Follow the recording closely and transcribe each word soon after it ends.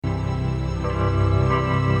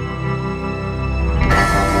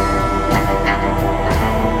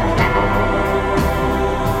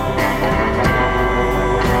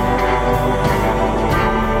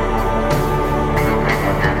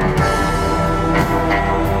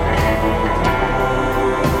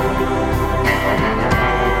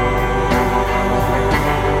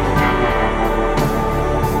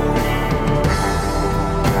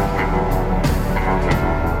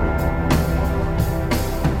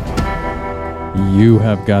You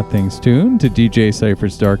have got things tuned to DJ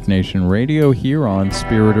Cypher's Dark Nation Radio here on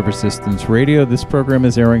Spirit of Resistance Radio. This program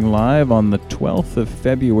is airing live on the 12th of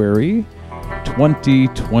February,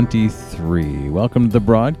 2023. Welcome to the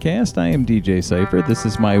broadcast. I am DJ Cypher. This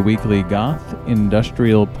is my weekly goth,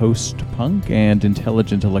 industrial, post-punk, and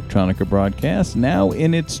intelligent electronica broadcast, now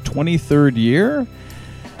in its 23rd year.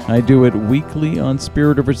 I do it weekly on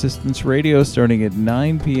Spirit of Resistance Radio starting at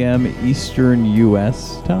 9 p.m. Eastern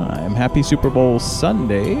U.S. time. Happy Super Bowl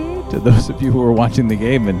Sunday to those of you who are watching the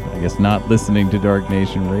game and I guess not listening to Dark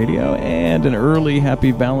Nation Radio, and an early Happy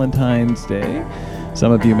Valentine's Day.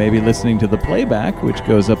 Some of you may be listening to the playback, which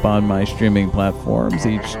goes up on my streaming platforms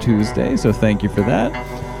each Tuesday, so thank you for that.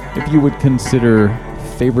 If you would consider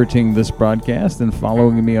favoriting this broadcast and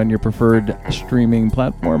following me on your preferred streaming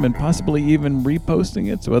platform and possibly even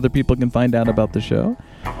reposting it so other people can find out about the show,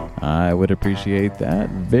 I would appreciate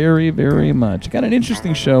that very, very much. Got an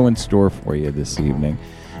interesting show in store for you this evening.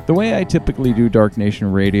 The way I typically do Dark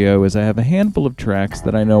Nation Radio is I have a handful of tracks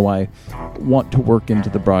that I know I want to work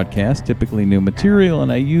into the broadcast, typically new material,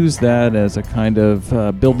 and I use that as a kind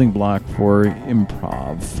of building block for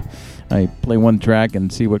improv. I play one track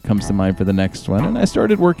and see what comes to mind for the next one. And I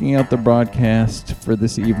started working out the broadcast for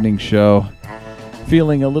this evening's show,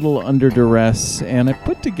 feeling a little under duress, and I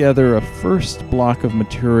put together a first block of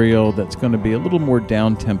material that's going to be a little more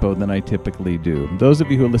down-tempo than I typically do. Those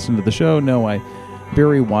of you who listen to the show know I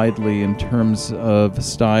vary widely in terms of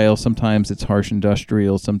style. Sometimes it's harsh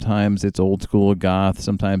industrial, sometimes it's old school goth,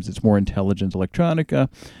 sometimes it's more intelligent electronica.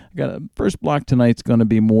 I got a first block tonight's going to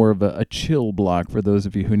be more of a chill block for those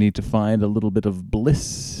of you who need to find a little bit of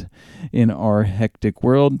bliss in our hectic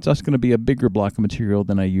world. It's just going to be a bigger block of material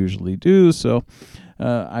than I usually do, so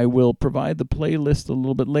I will provide the playlist a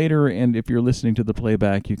little bit later, and if you're listening to the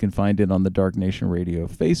playback, you can find it on the Dark Nation Radio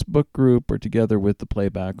Facebook group or together with the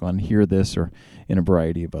playback on Hear This or in a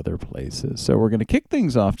variety of other places. So we're going to kick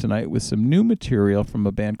things off tonight with some new material from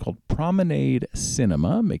a band called Promenade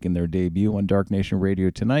Cinema, making their debut on Dark Nation Radio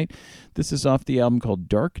tonight. This is off the album called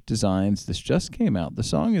Dark Designs. This just came out. The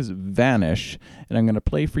song is Vanish, and I'm going to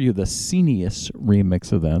play for you the Scenius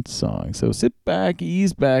remix of that song. So sit back,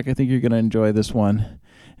 ease back. I think you're going to enjoy this one.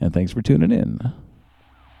 And thanks for tuning in.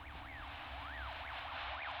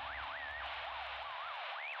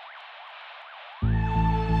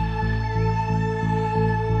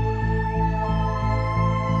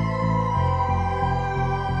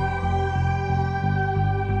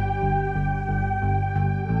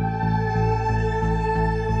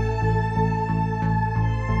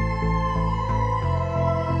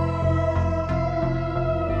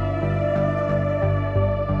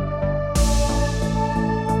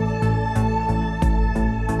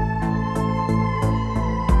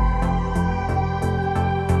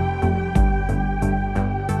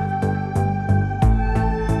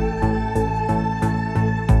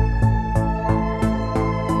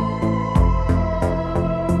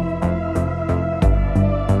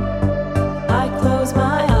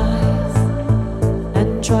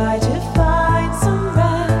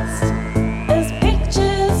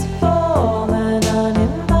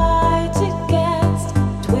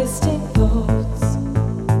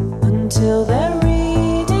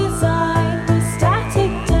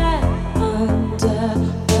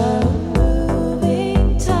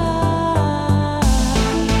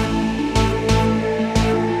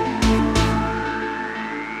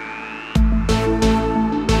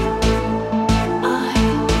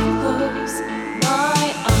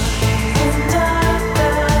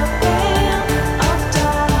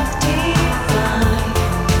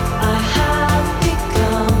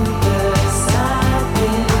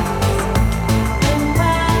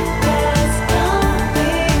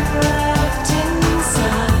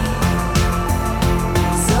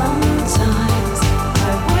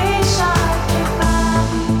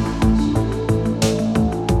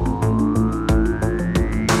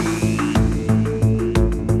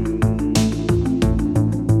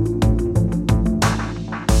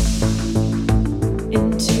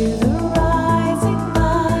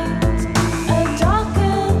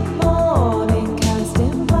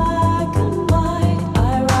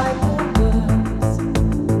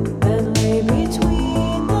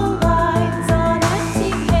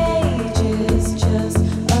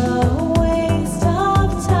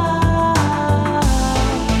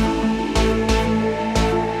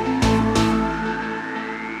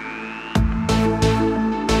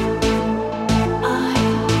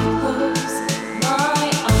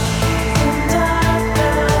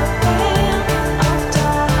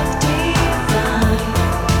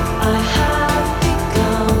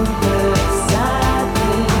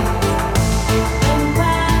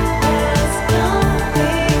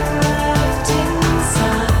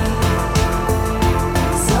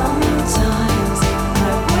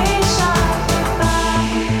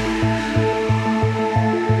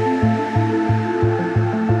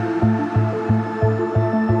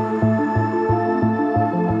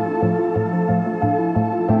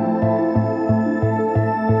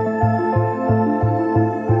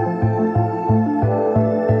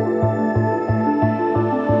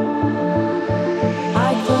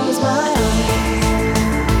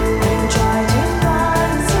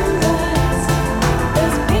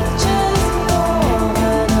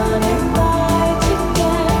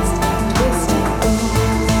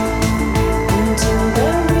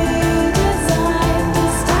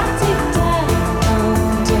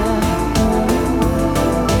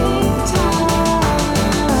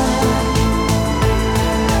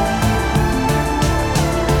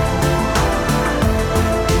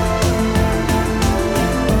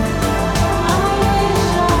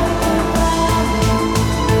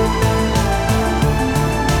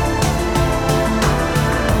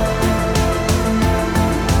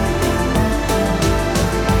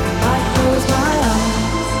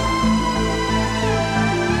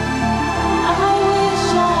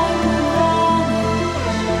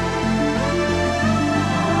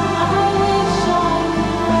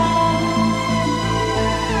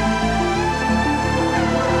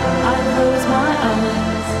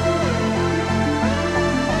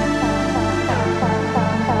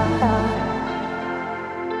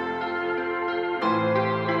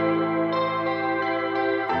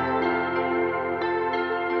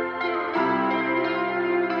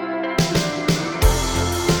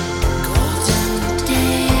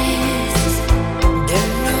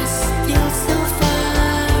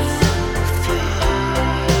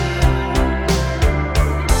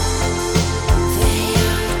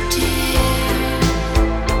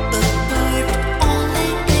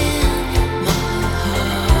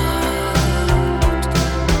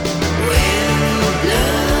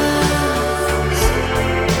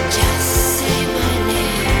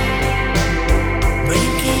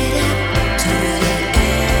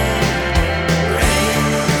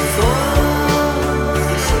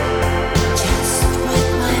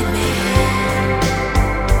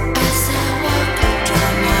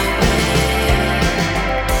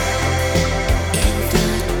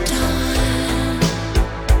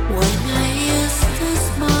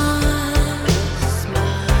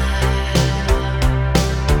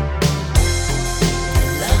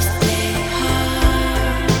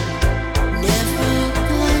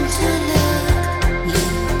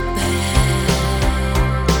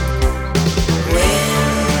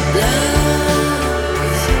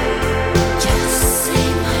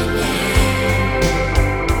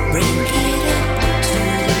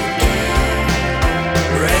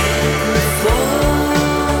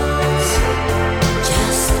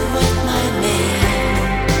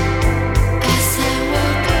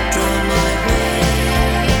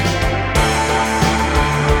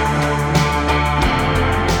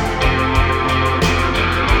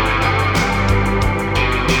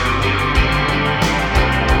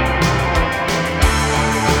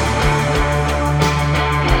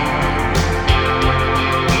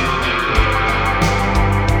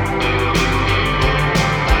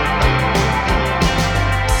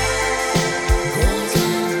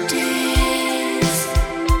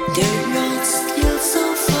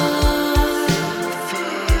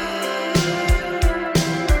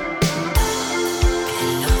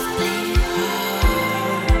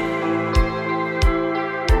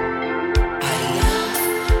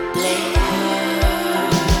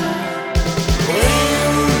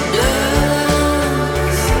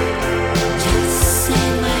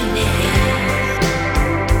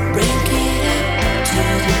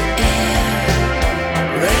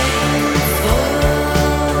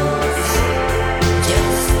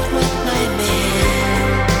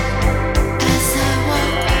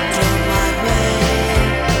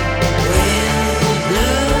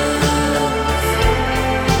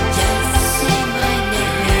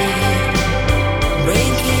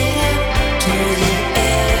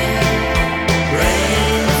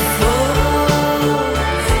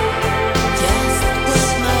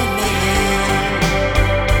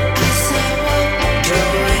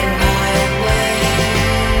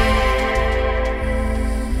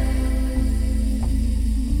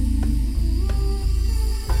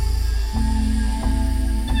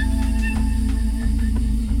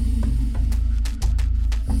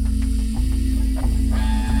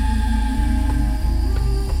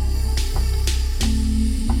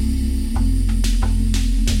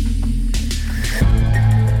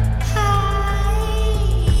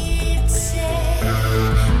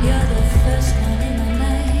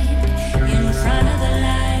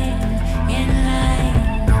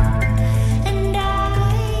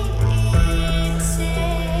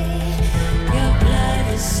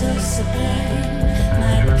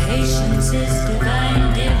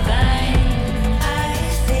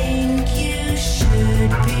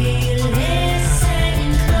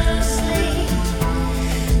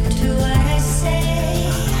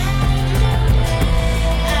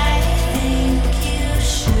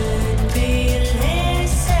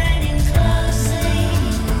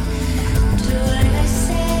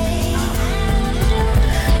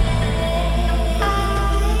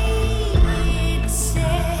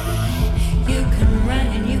 You can run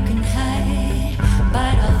and you can hide,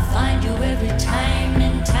 but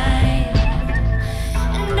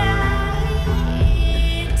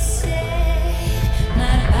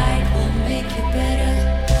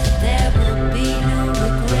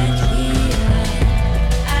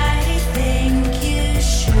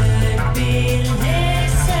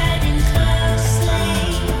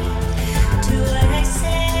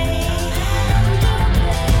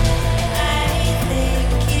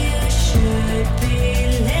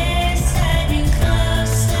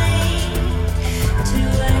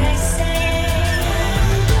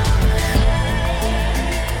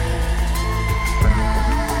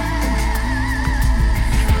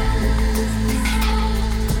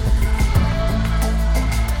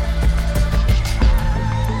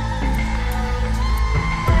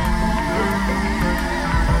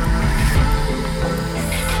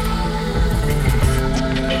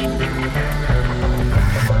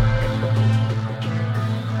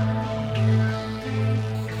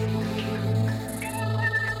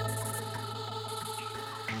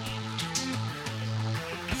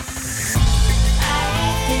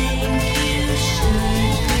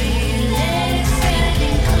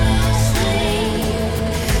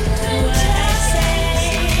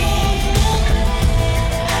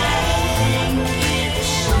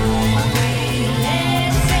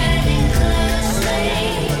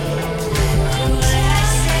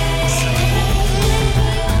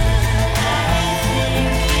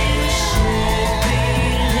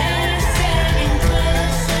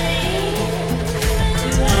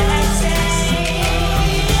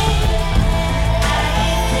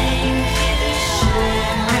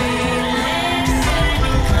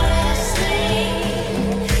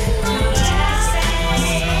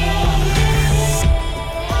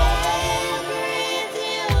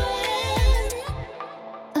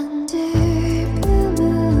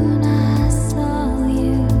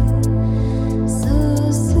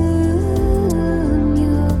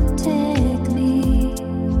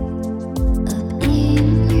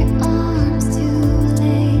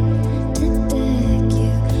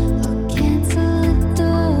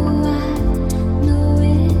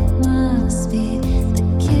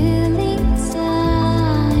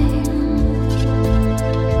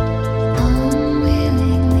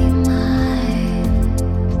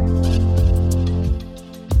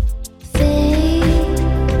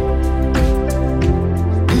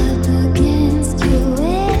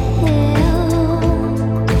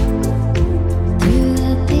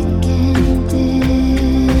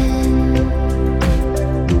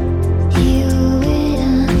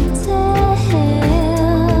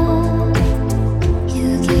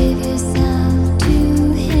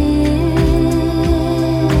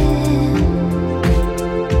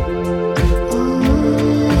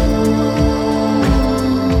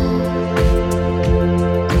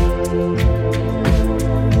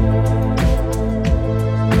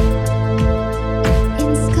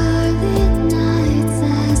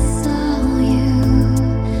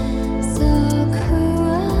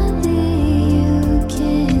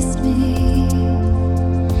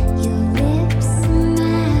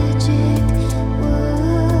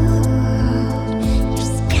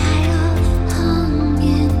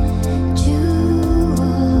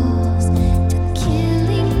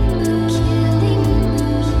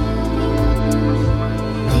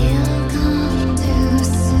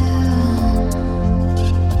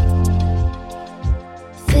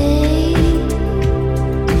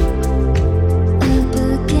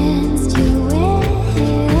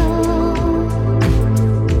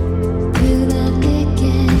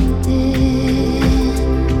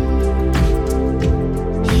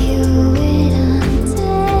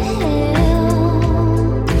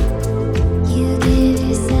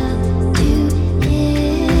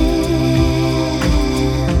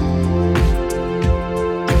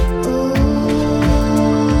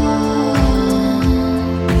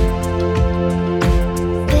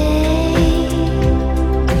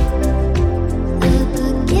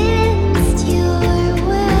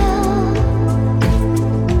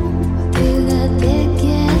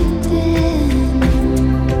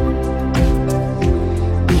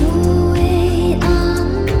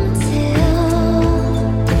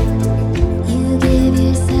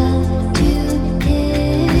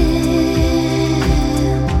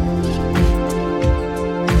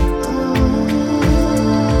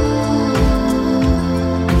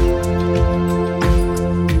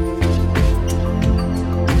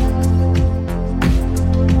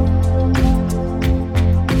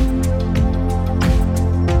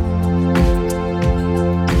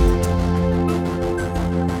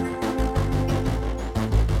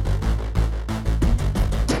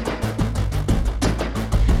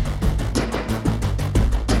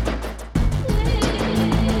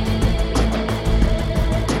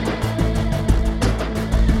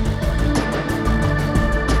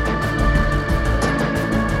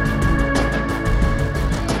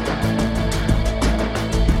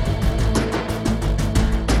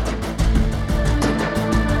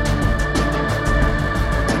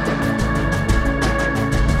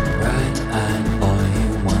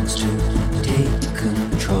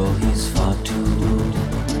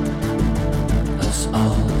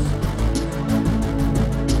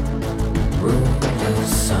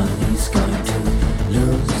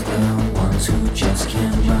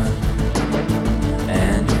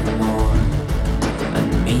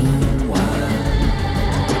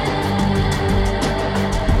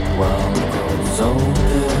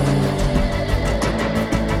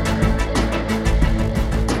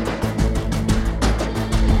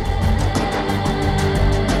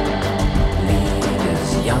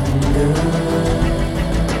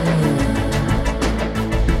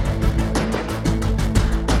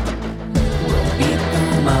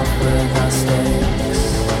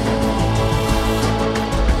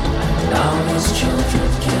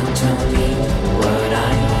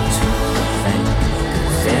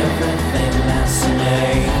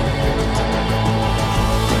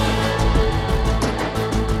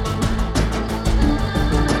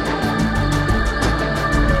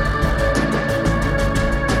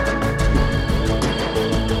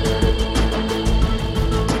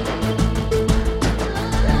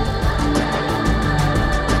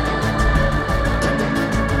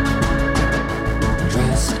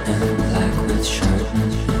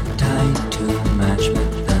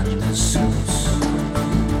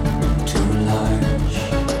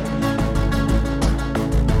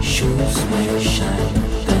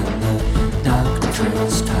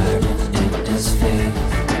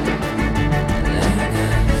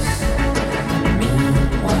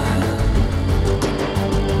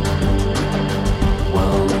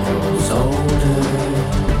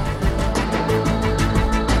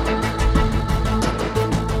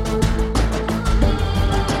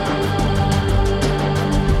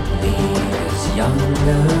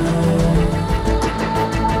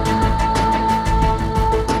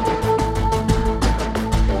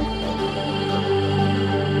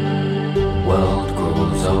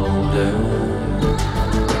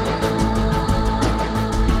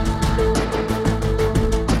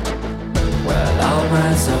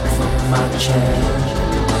my chest.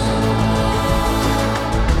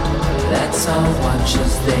 Let's all watch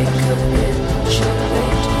as they capitulate.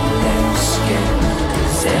 They're scared,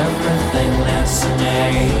 'cause everything that's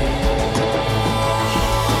made.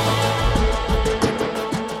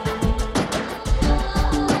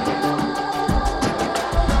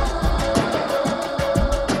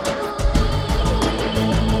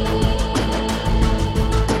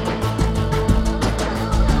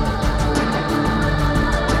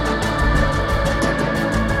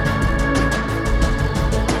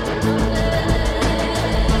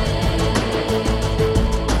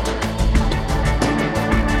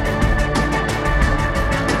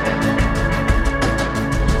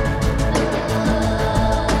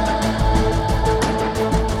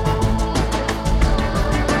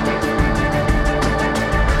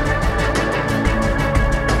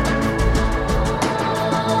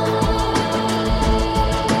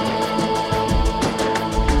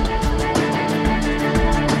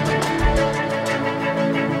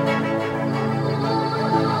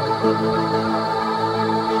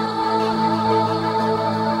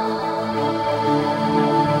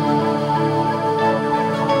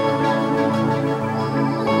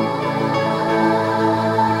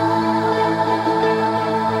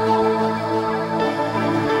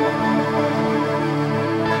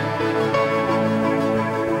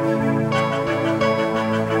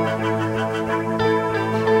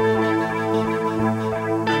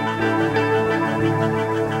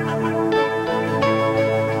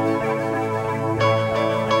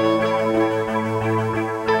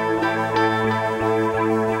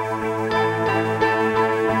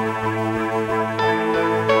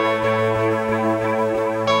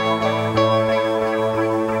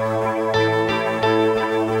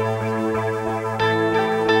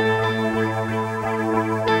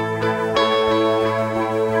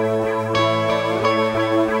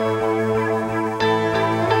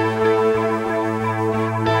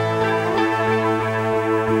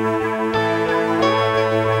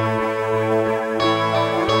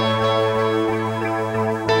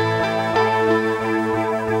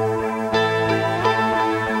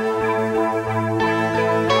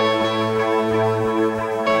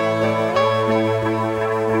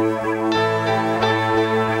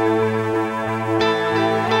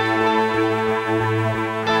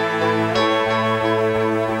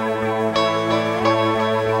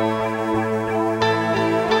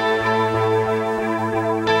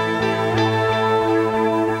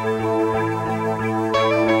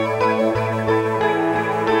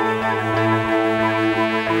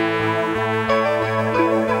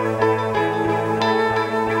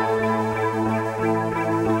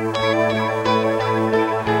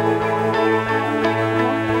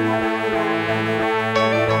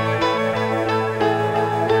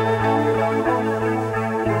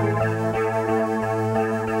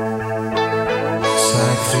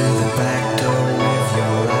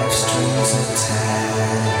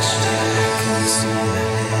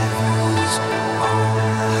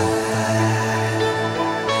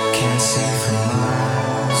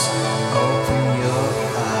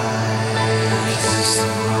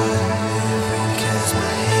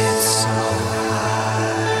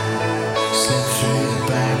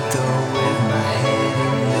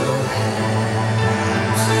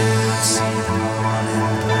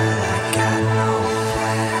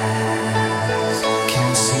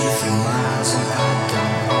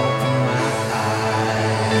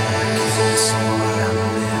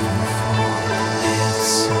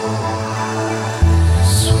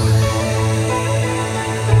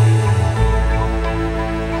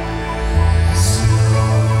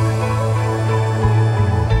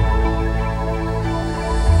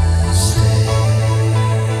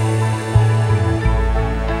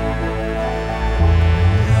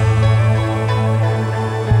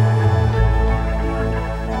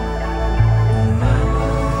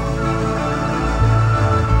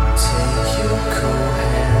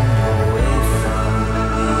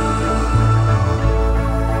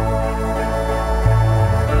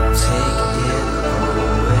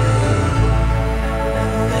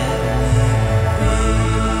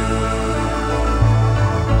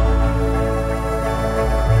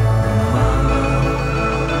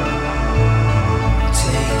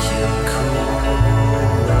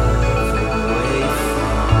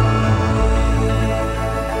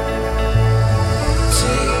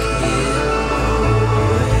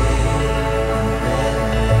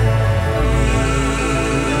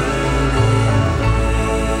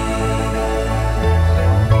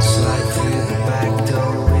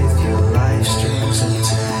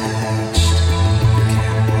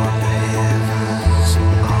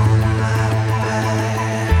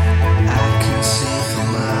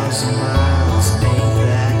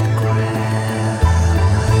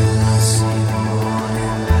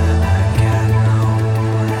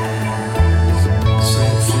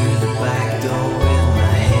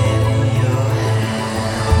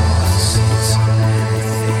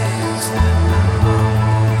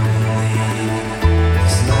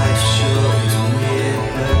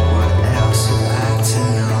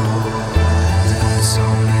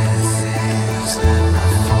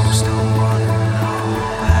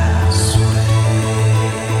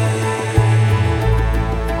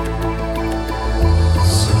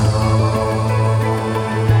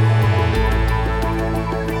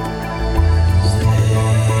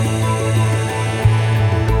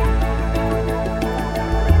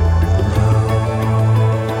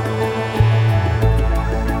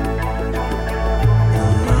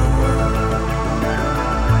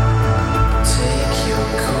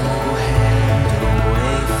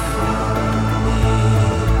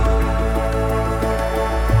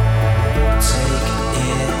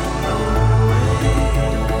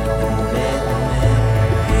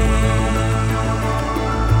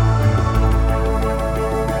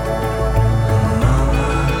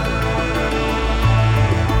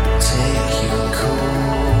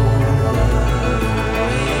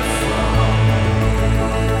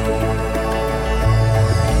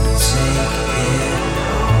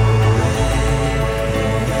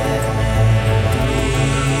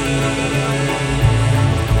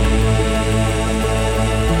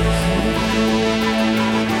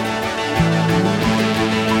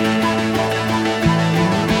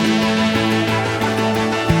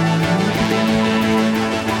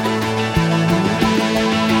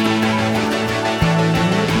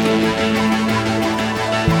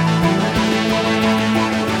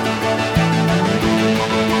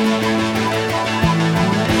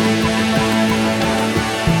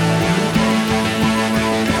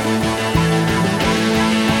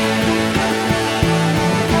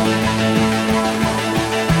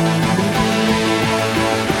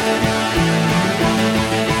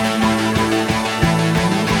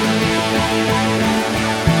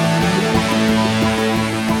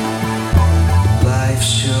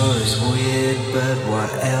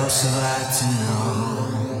 so hard to know.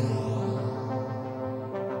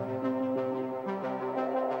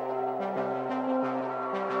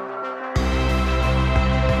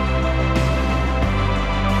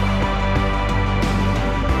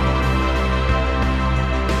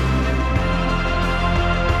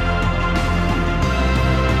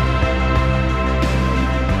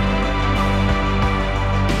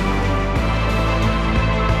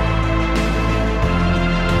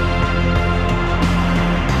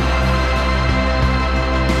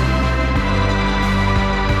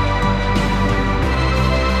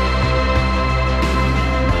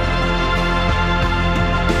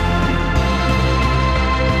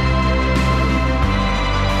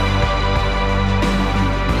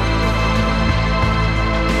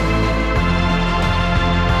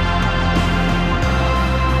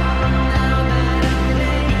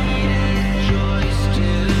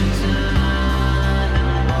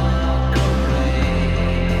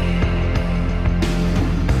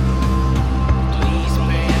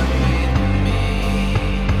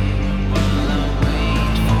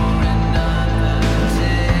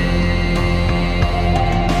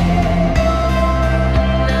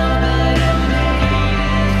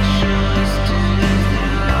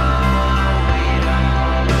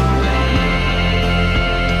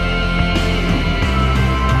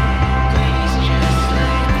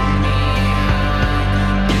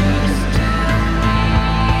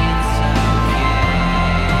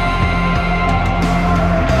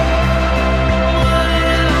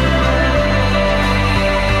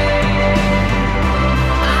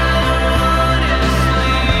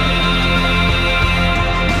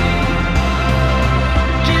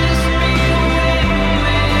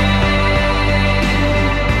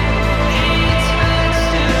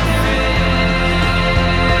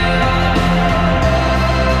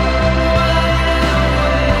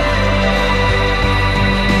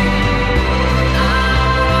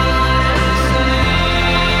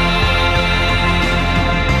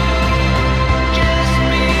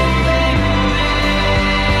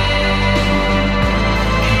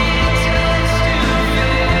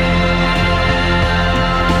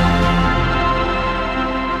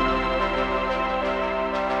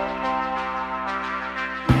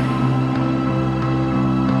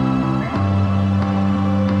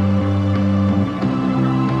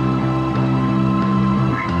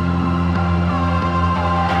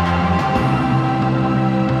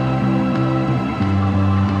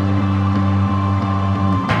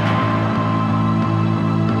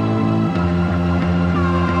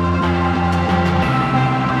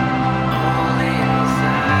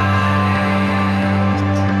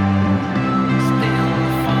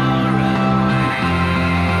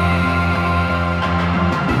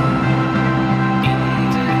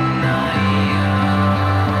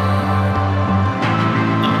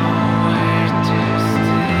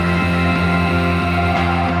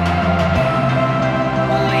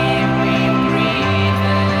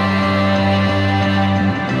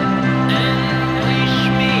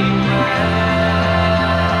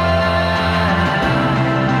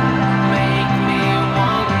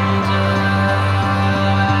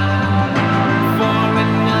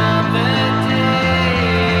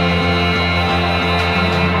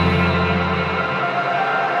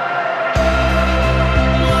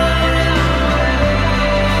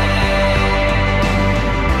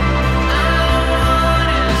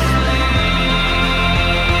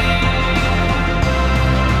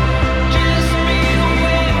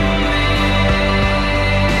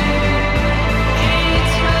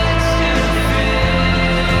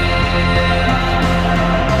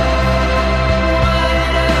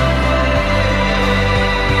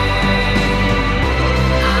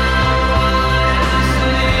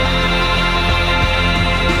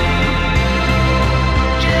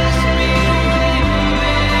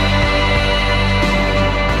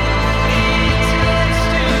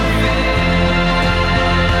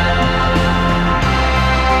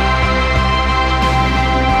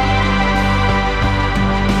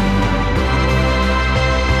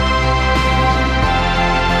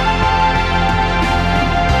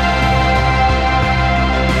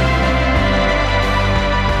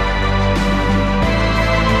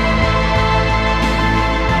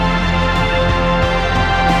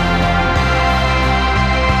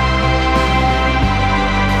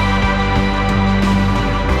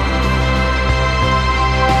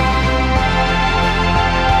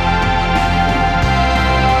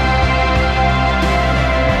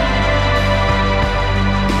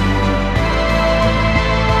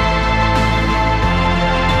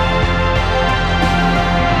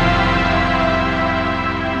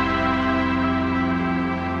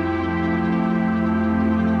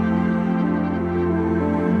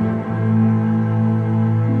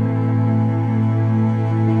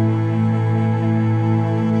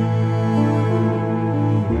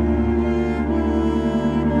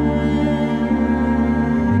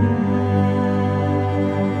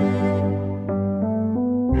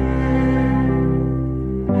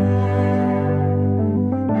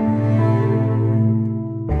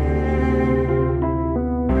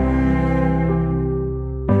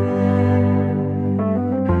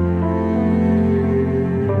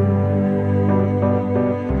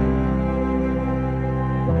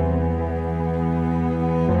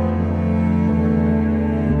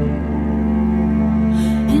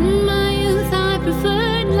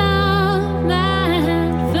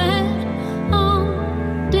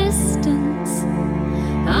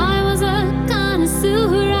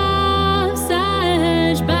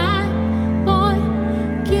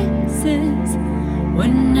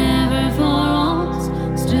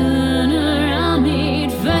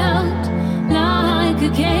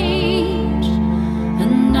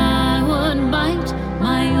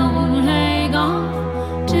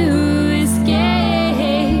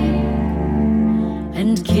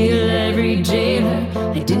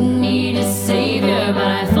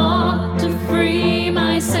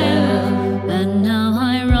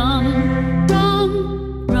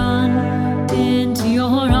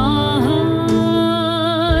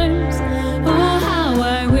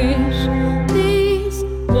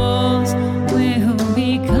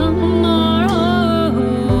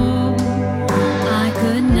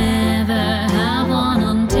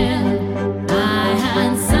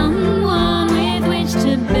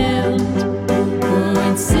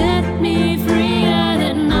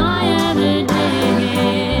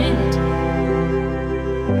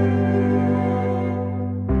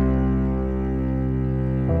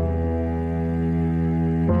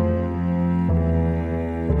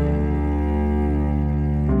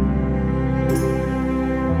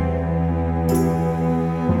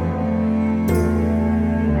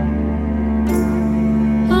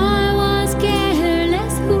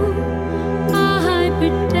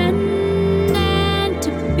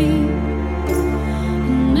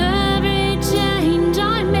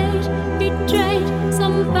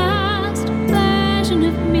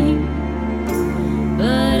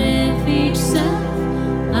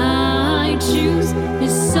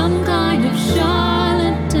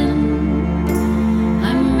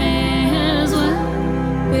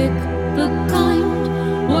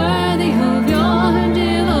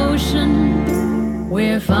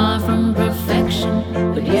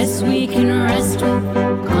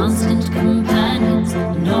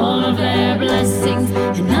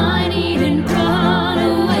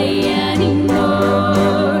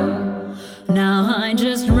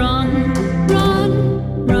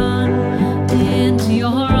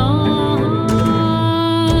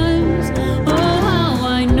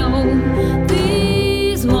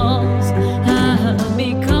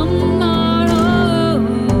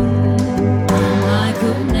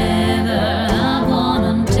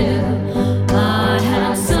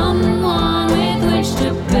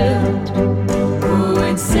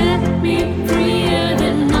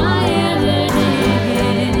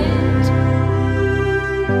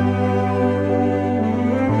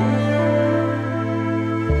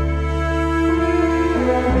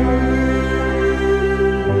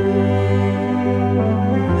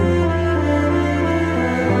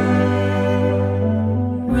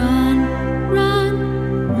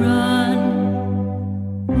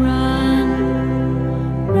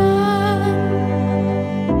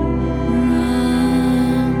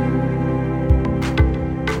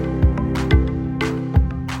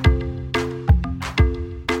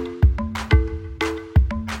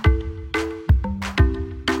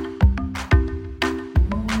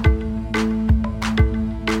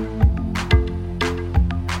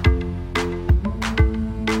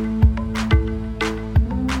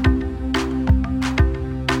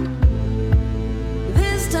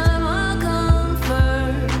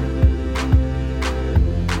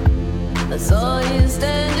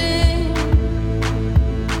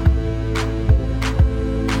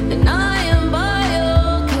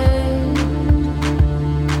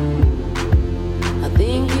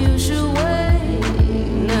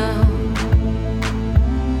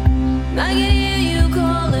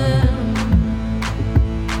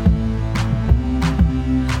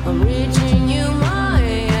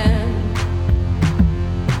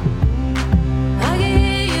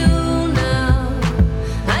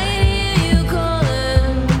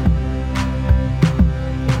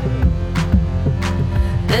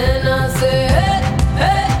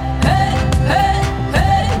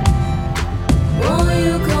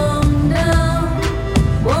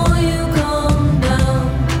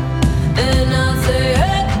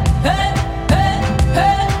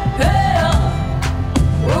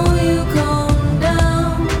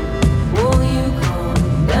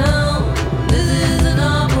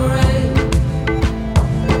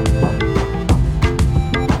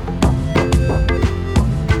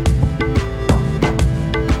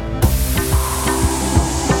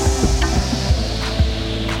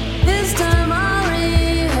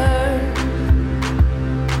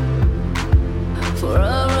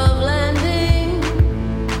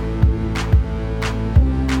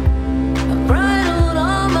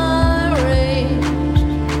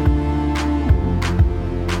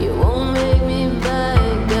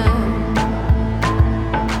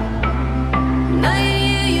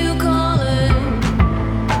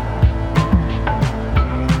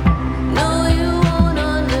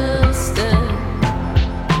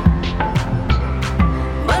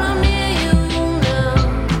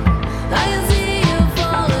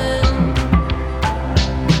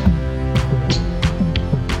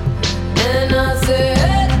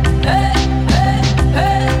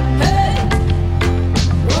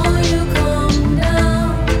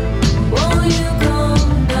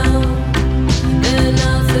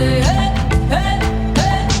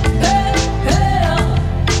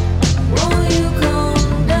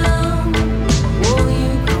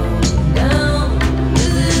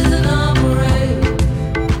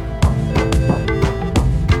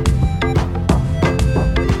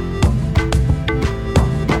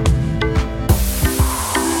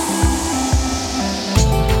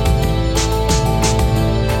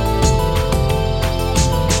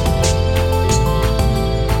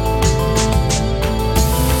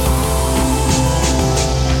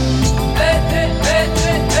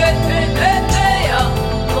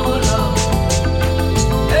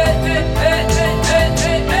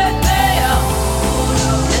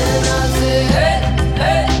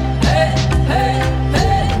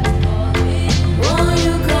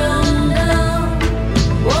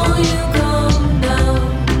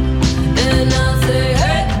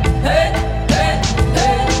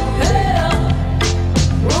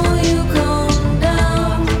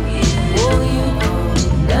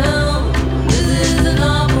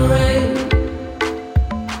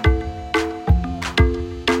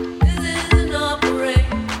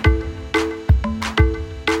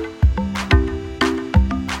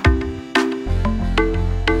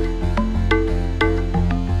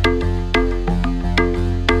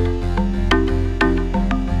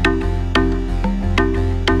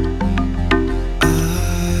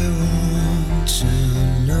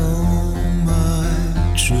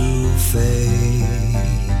 fade,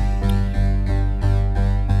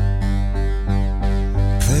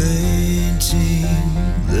 painting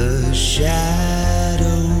the shadows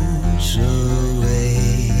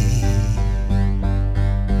away,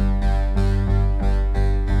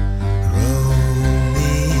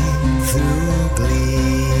 roaming through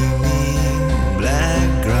gleaming black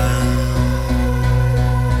ground,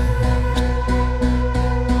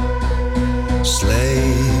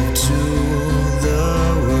 slave to the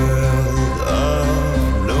world of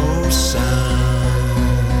no sound.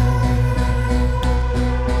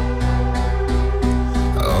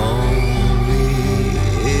 Only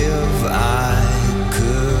if I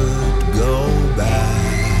could go back,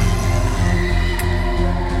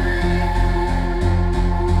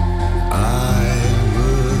 I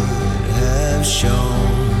would have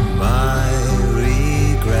shown my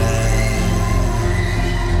regrets.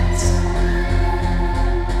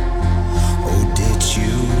 Oh, did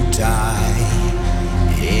you die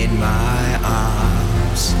in my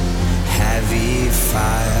arms? Heavy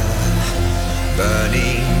fire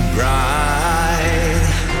burning bright.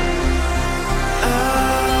 I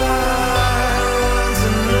want to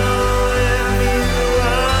know if you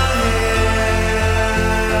are here.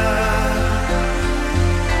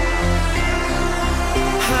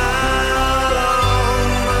 How long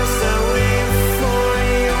must I wait for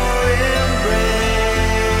your embrace?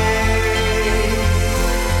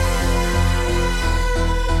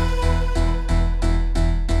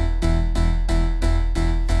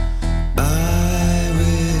 I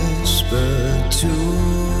whisper to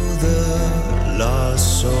the lost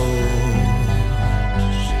souls,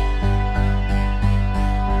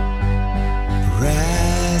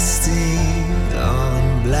 resting on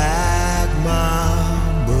black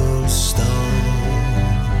marble stone.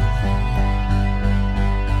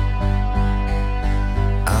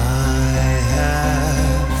 I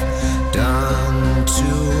have done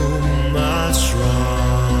too much wrong.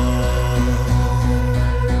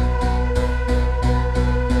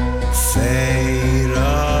 Fate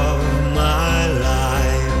of my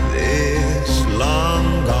life is long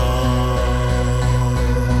gone.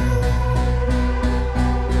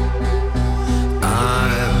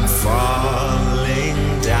 I'm falling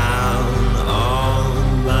down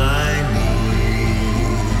on my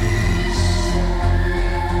knees,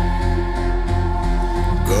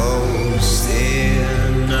 ghost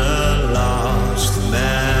in a lost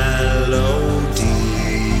melody.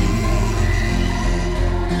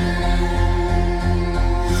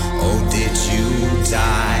 Oh, did you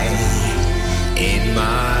die in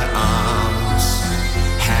my arms?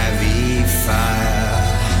 Heavy fire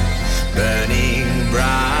burning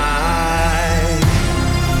bright.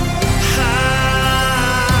 I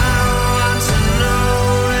want to know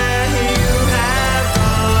where you have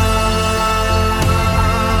gone.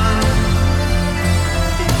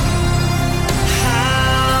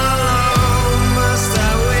 How long must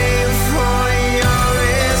I wait for your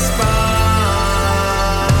response?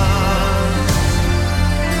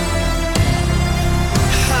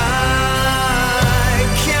 I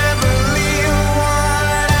can't believe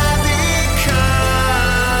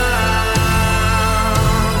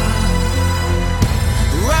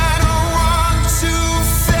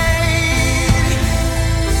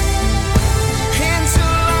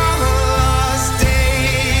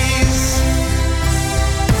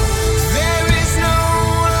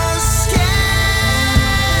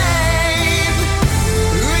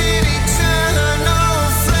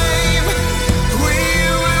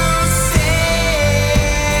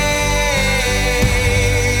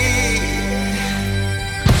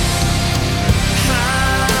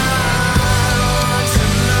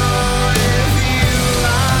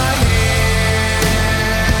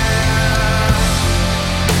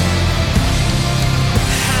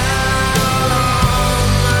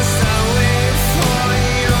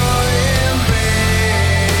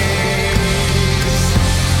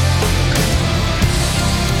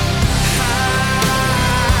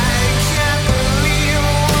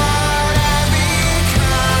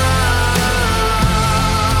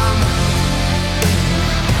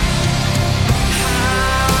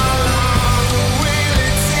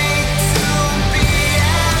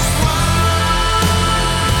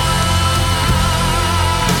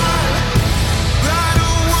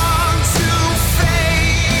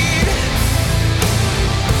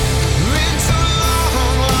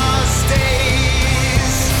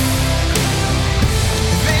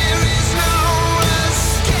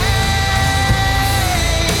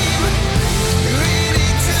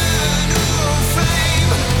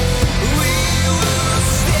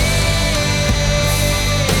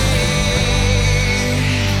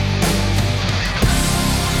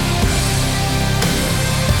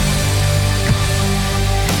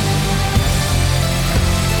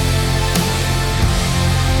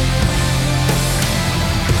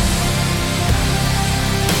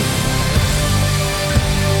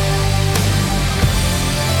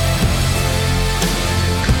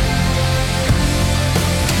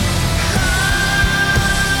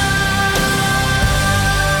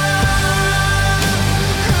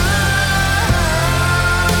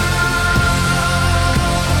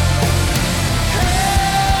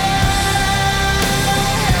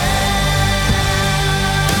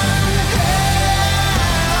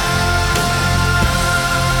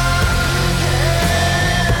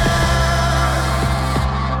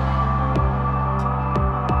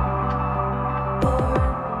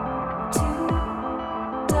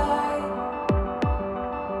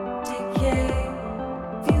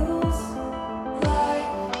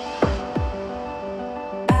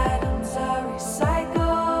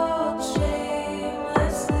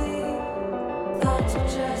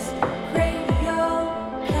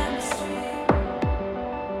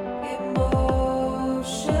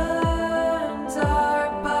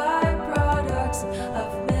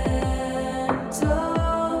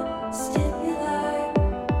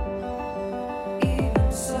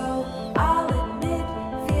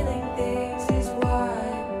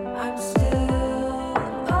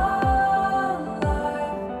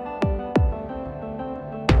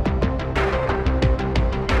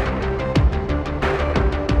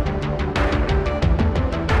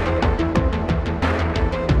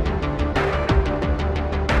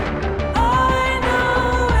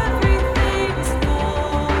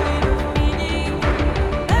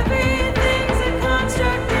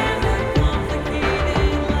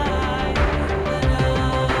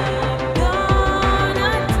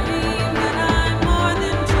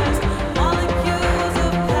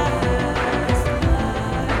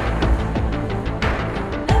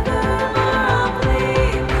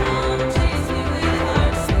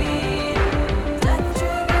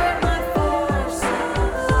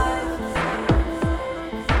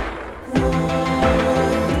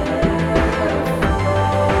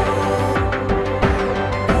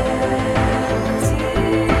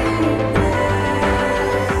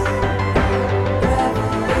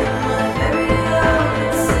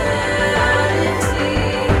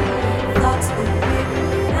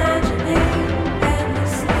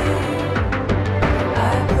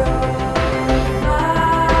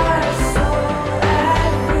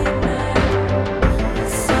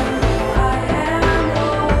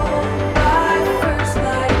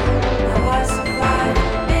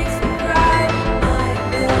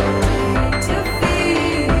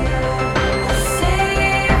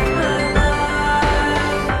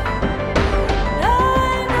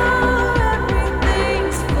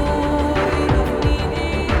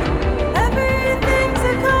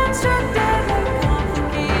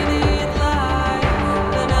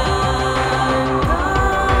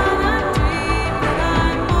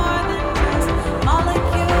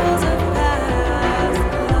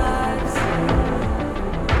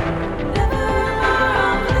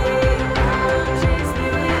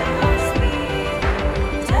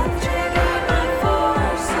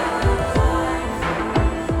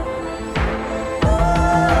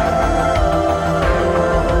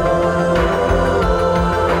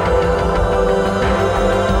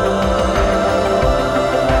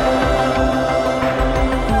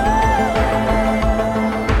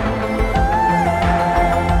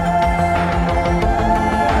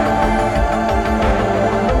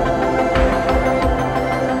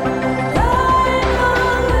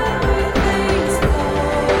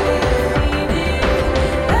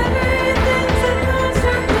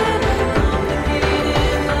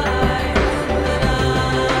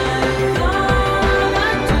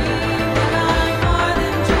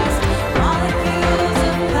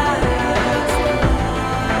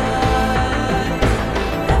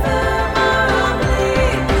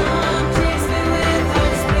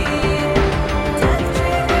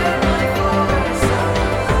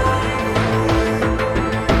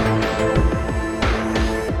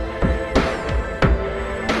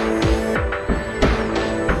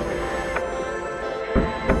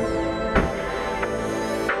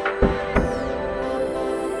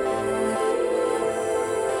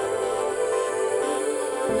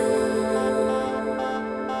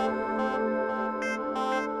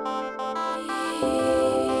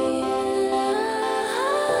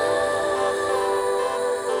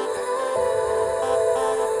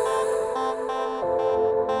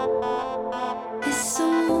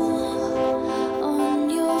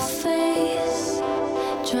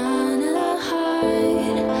trying to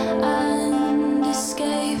hide and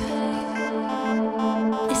escape.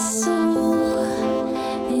 It's all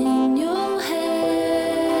in your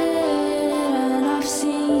head, and I've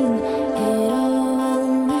seen it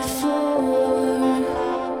all before.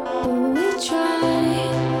 But we try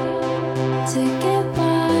to get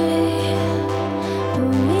by, but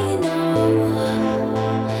we know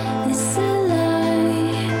it's a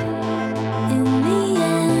lie. In the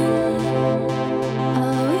end,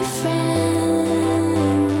 are we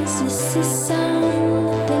friends? Is this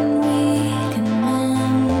something we can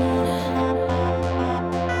mend?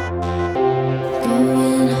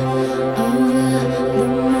 Going over the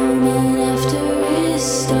moment after it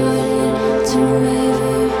started to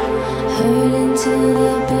waver, hurt into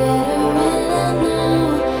the bitter end. Now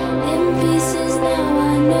in pieces, now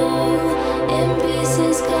I know in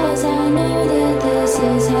pieces, 'cause I know that this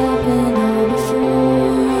has happened all before.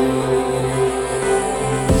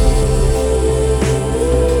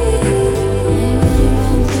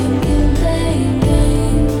 Everyone thinking playing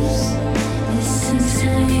games is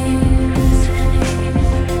insane.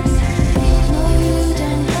 No, you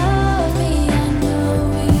don't love me, I know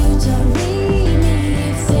you don't need me.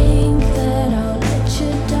 You think that I'll let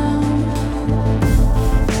you down.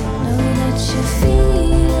 Know that you're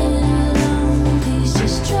feeling alone. Please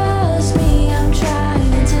just trust me, I'm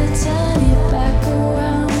trying to turn it back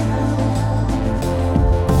around.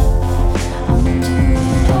 I'm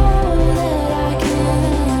doing all that I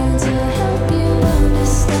can to help you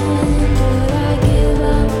understand, but I give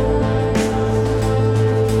up.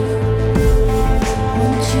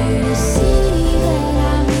 Want you to see that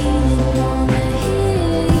I mean it, wanna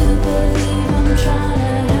hear you believe I'm trying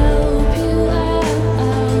to help you out.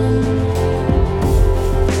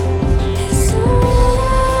 It's all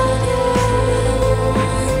I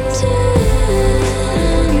want,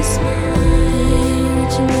 and it's mine.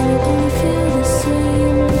 But you know don't feel the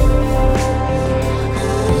same.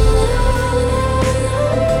 All I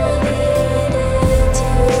needed to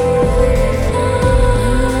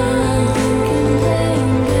I'm thinking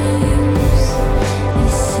playing games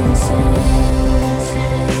is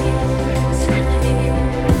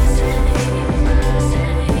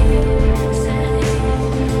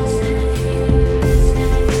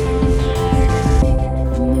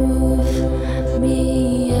Move me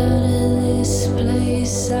out of this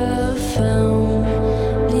place I found.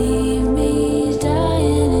 Leave me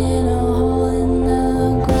dying in a hole in the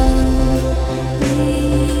ground.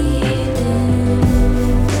 Bleeding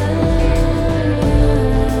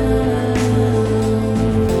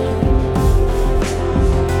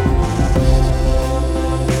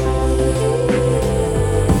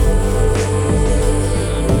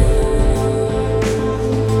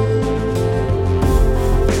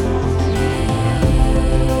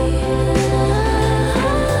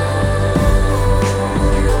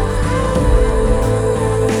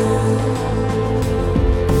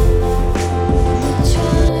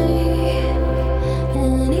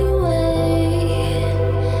anyway,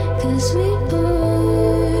 'cause we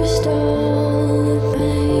pushed all the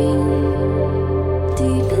pain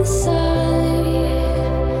deep inside.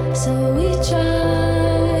 So we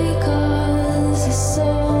try, 'cause it's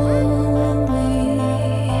all we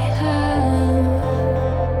have.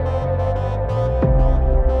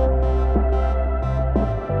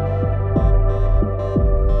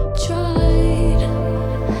 Tried,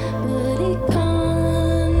 but it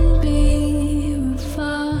can't be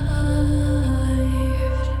revived.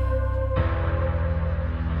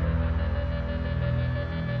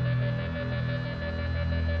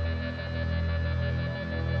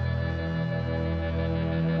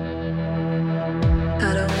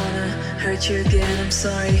 I don't wanna hurt you again, I'm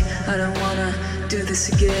sorry. I don't wanna do this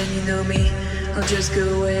again, you know me. I'll just go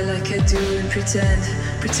away like I do and pretend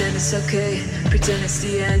it's okay, pretend it's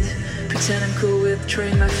the end. Pretend I'm cool with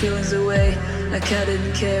throwing my feelings away, like I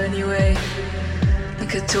didn't care anyway.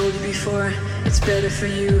 Like I told you before, it's better for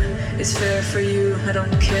you, it's fair for you. I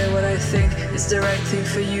don't care what I think, it's the right thing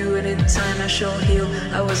for you. And in time I shall heal,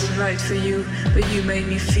 I wasn't right for you, but you made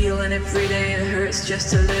me feel. And every day it hurts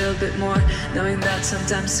just a little bit more, knowing that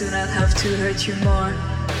sometime soon I'll have to hurt you more.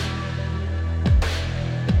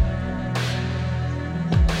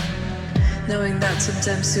 Knowing that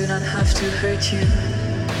sometime soon I'll have to hurt you.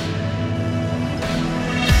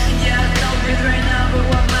 Yeah, I know it right now, but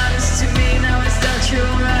what matters to me now is that you're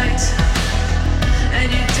alright. And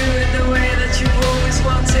you do it the way that you've always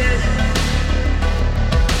wanted.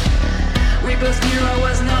 We both knew I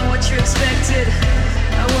was not what you expected.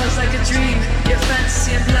 I was like a dream, your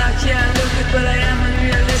fantasy in black. Yeah, I look good, but I am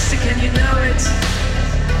unrealistic and you know it.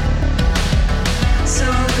 So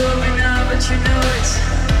I'll go away now, but you know it.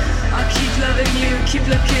 keep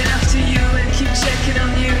looking after you and keep checking on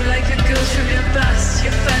you like a ghost from your past.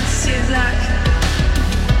 Your fantasy in black.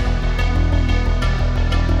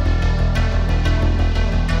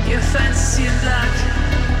 Your fantasy in black.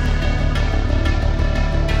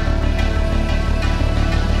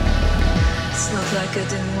 It's not like I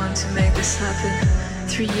didn't want to make this happen.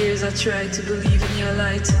 3 years I tried to believe in your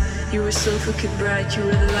light. You were so fucking bright, you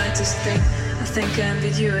were the lightest thing. I think I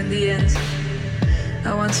envied you in the end.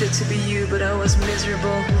 I wanted to be you, but I was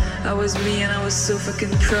miserable. I was me and I was so fucking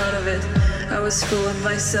proud of it. I was full of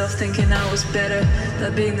myself thinking I was better.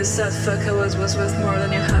 That being the sad fuck I was worth more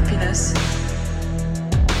than your happiness.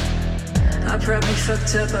 I probably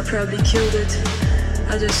fucked up, I probably killed it.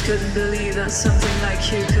 I just couldn't believe that something like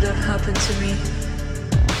you could have happened to me.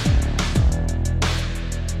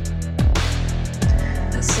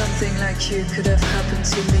 That something like you could have happened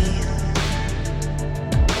to me.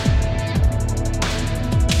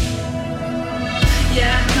 Yeah,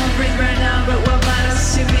 I can't breathe right now, but what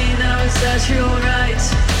matters to me now is that you're alright.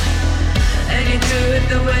 And you do it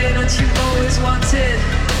the way that you always wanted.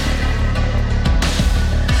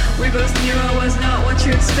 We both knew I was not what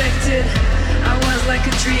you expected. I was like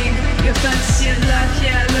a dream, your fantasy in black.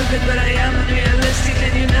 Yeah, I look good, but I am unrealistic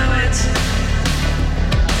and you know it.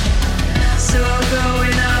 So I'll go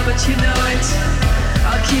away now, but you know it.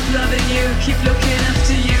 I'll keep loving you, keep looking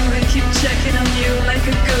after you, and keep checking on you like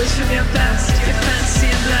a ghost from your past. Your fantasy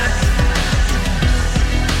in black.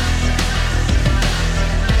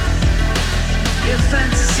 Your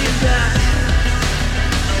fantasy in black.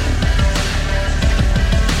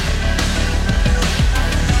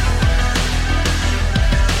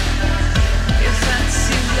 Your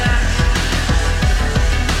fantasy in black.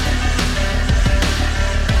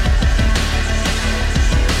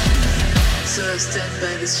 So I stand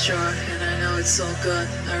by this shore and I know it's all gone.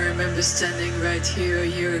 I remember standing right here a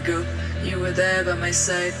year ago. You were there by my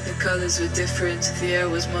side, the colors were different, the air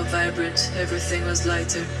was more vibrant, everything was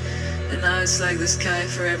lighter. And now it's like the sky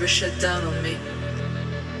forever shut down on me.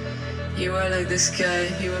 You were like the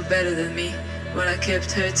sky, you were better than me. When I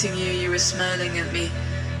kept hurting you, you were smiling at me.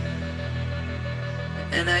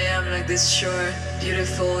 And I am like this shore,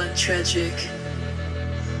 beautiful and tragic.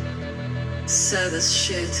 Sad as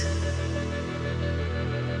shit.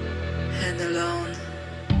 And alone.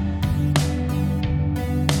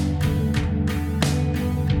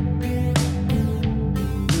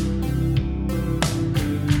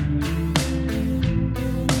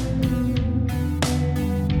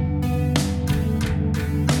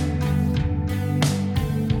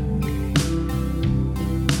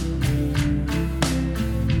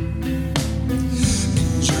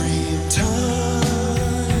 Dream time.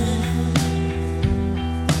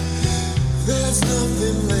 There's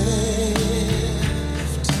nothing left.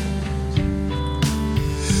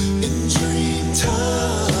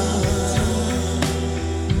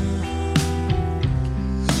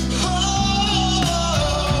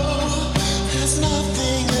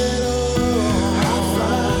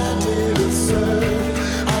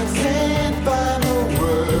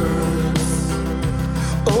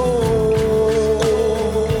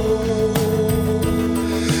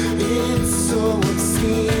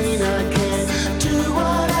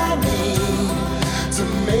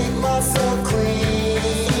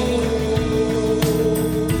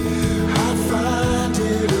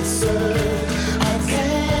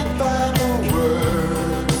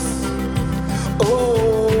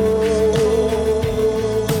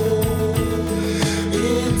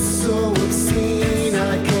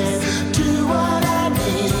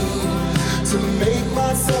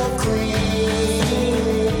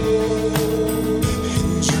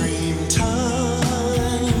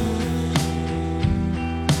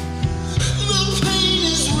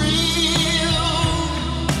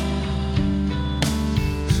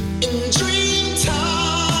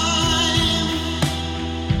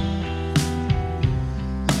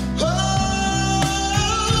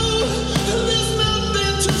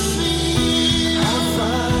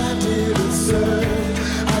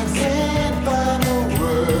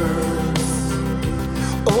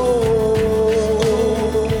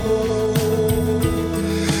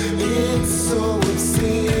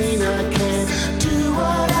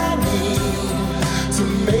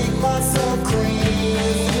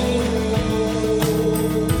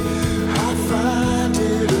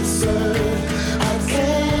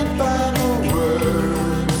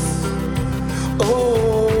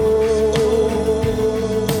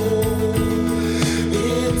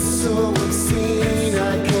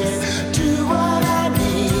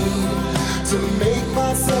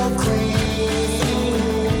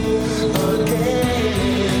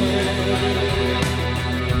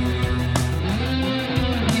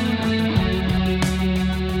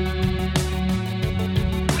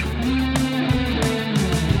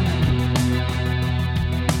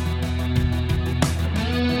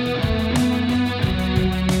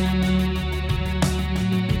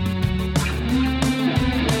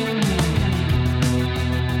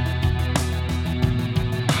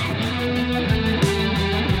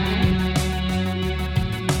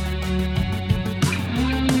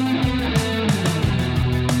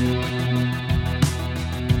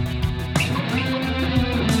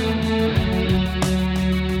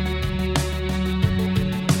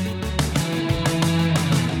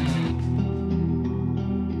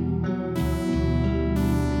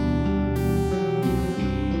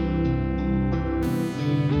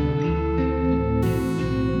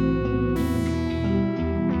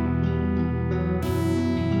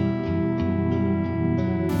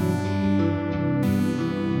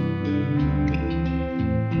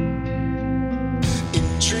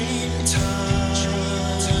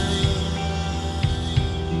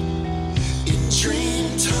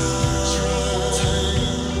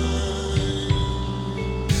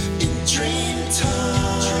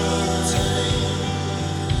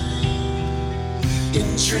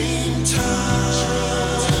 in dream time.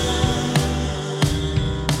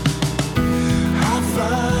 I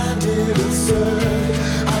find it absurd.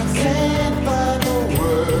 I can't find the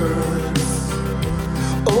words.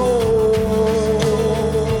 Oh,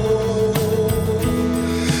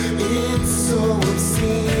 it's so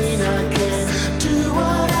obscene. I can't do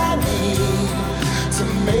what I need to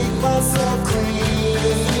make myself clean.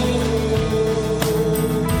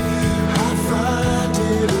 I find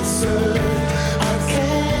it absurd. I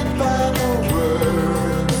can't find the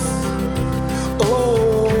words.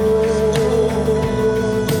 Oh,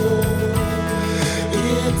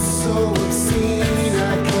 it's so obscene.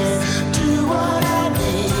 I can't do what I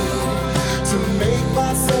need to make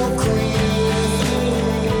myself clean.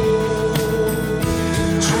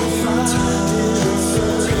 I find it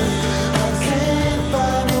absurd. I can't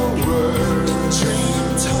find the words. Dream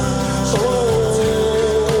time. Oh,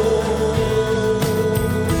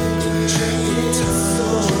 it's so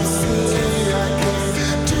obscene. I can't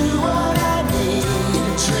do what I need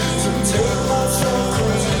to make myself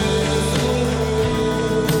clean.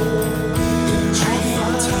 I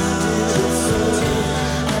find it absurd.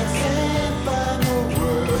 I can't find the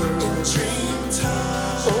words in dream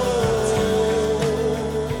time. Oh, in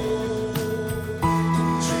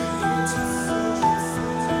dream time.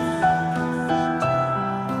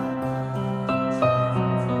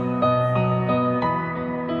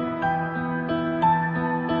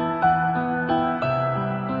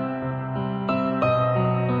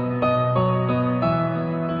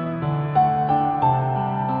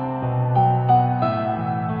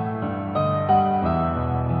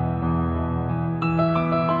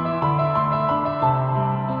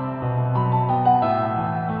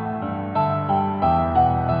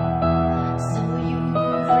 So you've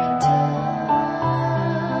returned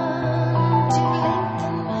to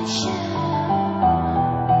lengthen my shadow,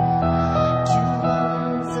 to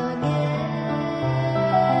once again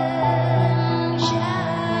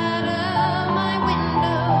shadow my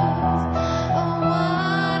windows. Oh,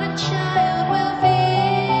 what a child will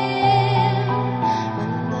feel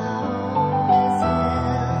when the home is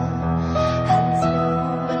ill and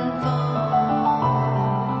slow and full,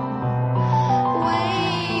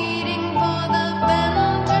 waiting for the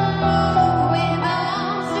bend to move with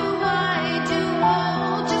arms too wide to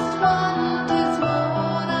hold, just one too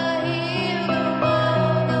small to hear the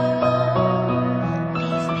world go on.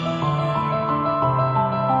 Leave me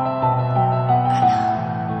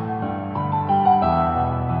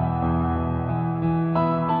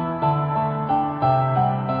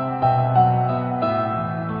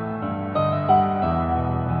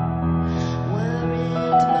Were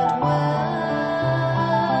it but words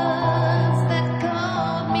that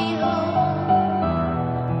called me home,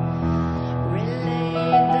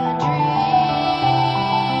 relayed the dream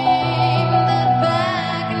that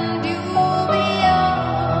beckoned you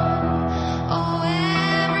beyond. Oh,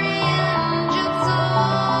 every injured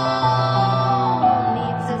soul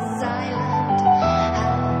needs a silent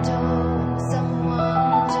hand,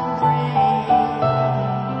 someone to break.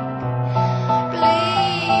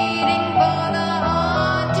 Pleading for the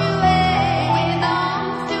heart to ache, with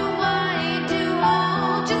arms too wide to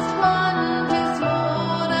hold, just one too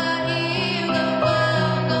small to hear the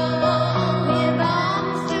world go on. With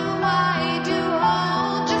arms too wide to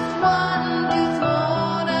hold, just one too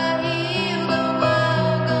small to hear the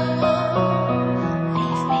world go on.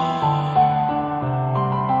 Leave me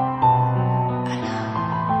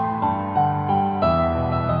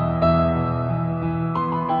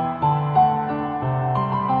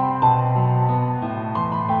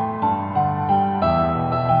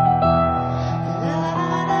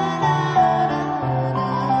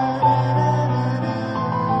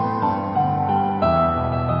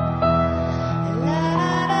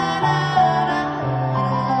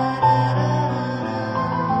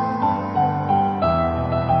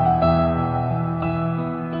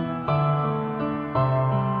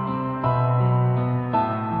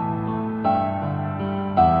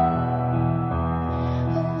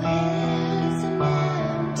Where's an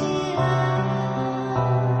empty house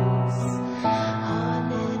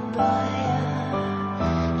haunted by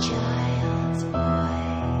a child's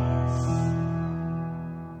voice?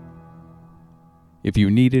 If you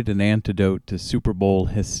needed an antidote to Super Bowl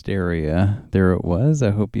hysteria, there it was.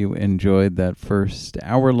 I hope you enjoyed that first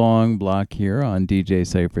hour-long block here on DJ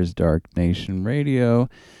Cypher's Dark Nation Radio.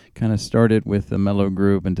 Kind of started with the mellow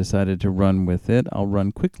groove and decided to run with it. I'll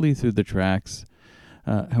run quickly through the tracks.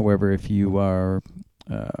 However, if you are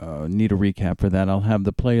need a recap for that, I'll have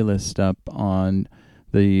the playlist up on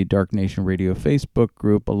the Dark Nation Radio Facebook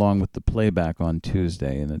group along with the playback on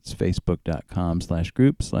Tuesday, and it's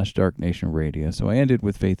facebook.com/group/Dark Nation Radio. So I ended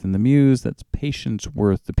with Faith in the Muse. That's Patience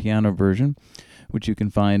Worth, the piano version, which you can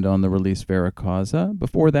find on the release Vera Causa.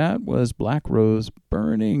 Before that was Black Rose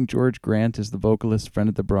Burning. George Grant is the vocalist, friend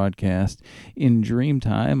of the broadcast, in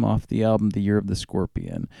Dreamtime off the album The Year of the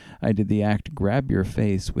Scorpion. I did the act Grab Your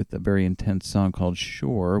Face with a very intense song called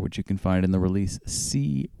Shore, which you can find in the release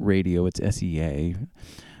C Radio. It's SEA.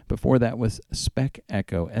 Before that was Spec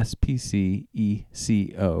Echo, SPCECO.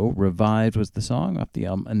 Revived was the song off the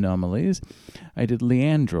album Anomalies. I did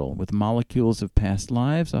Leandrel with Molecules of Past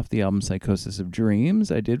Lives off the album Psychosis of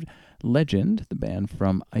Dreams. I did Legend, the band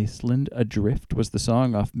from Iceland. Adrift was the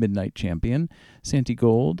song off Midnight Champion. Santi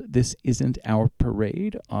Gold, This Isn't Our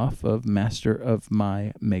Parade off of Master of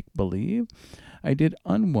My Make Believe. I did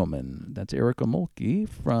Unwoman. That's Erica Mulkey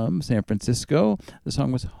from San Francisco. The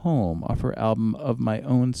song was Home off her album Of My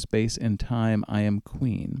Own Space and Time, I Am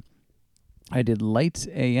Queen. I did Lights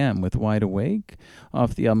AM with Wide Awake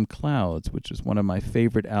off the album Clouds, which is one of my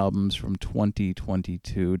favorite albums from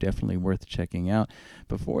 2022. Definitely worth checking out.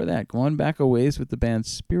 Before that, going back a ways with the band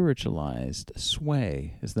Spiritualized.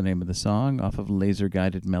 Sway is the name of the song off of Laser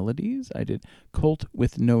Guided Melodies. I did Cult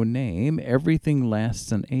with No Name. Everything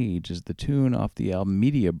Lasts an Age is the tune off the album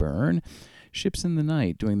Media Burn. Ships in the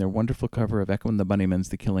Night, doing their wonderful cover of Echo and the Bunnymen's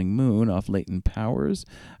The Killing Moon off Latent Powers.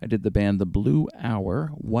 I did the band The Blue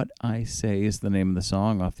Hour. What I Say is the name of the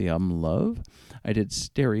song off the album Love. I did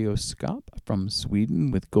Stereoscope from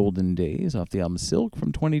Sweden with Golden Days off the album Silk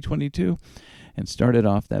from 2022. And started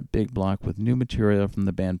off that big block with new material from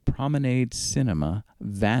the band Promenade Cinema.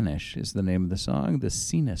 Vanish is the name of the song, the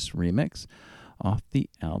Cenis remix off the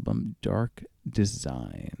album Dark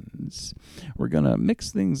Designs. We're going to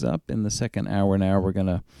mix things up in the second hour now. We're going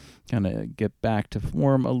to kind of get back to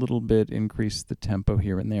form a little bit, increase the tempo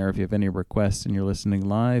here and there. If you have any requests and you're listening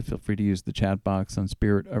live, feel free to use the chat box on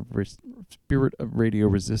Spirit of Radio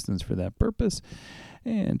Resistance for that purpose.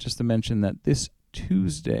 And just to mention that this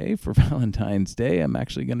Tuesday for Valentine's Day, I'm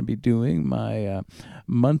actually going to be doing my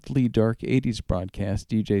monthly Dark 80s broadcast,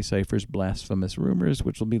 DJ Cypher's Blasphemous Rumors,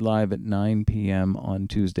 which will be live at 9 p.m. on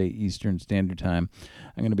Tuesday Eastern Standard Time.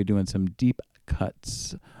 I'm going to be doing some deep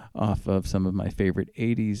cuts off of some of my favorite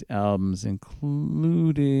 80s albums,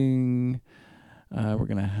 including we're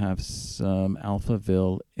going to have some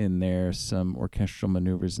Alphaville in there, some Orchestral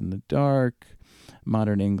Maneuvers in the Dark,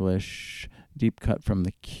 Modern English, deep cut from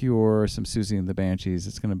The Cure, some Susie and the Banshees.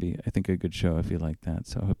 It's going to be, I think, a good show if you like that.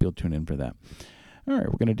 So I hope you'll tune in for that. All right,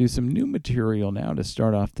 we're going to do some new material now to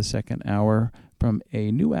start off the second hour from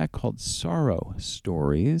a new act called Sorrow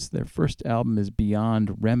Stories. Their first album is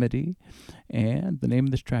Beyond Remedy, and the name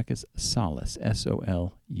of this track is Solace,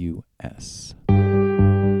 S-O-L-U-S.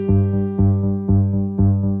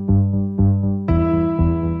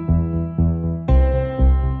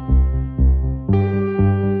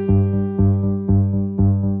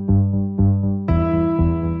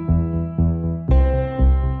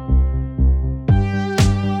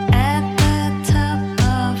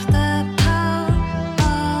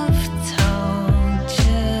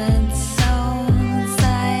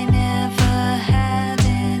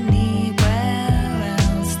 Anywhere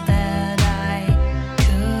else that I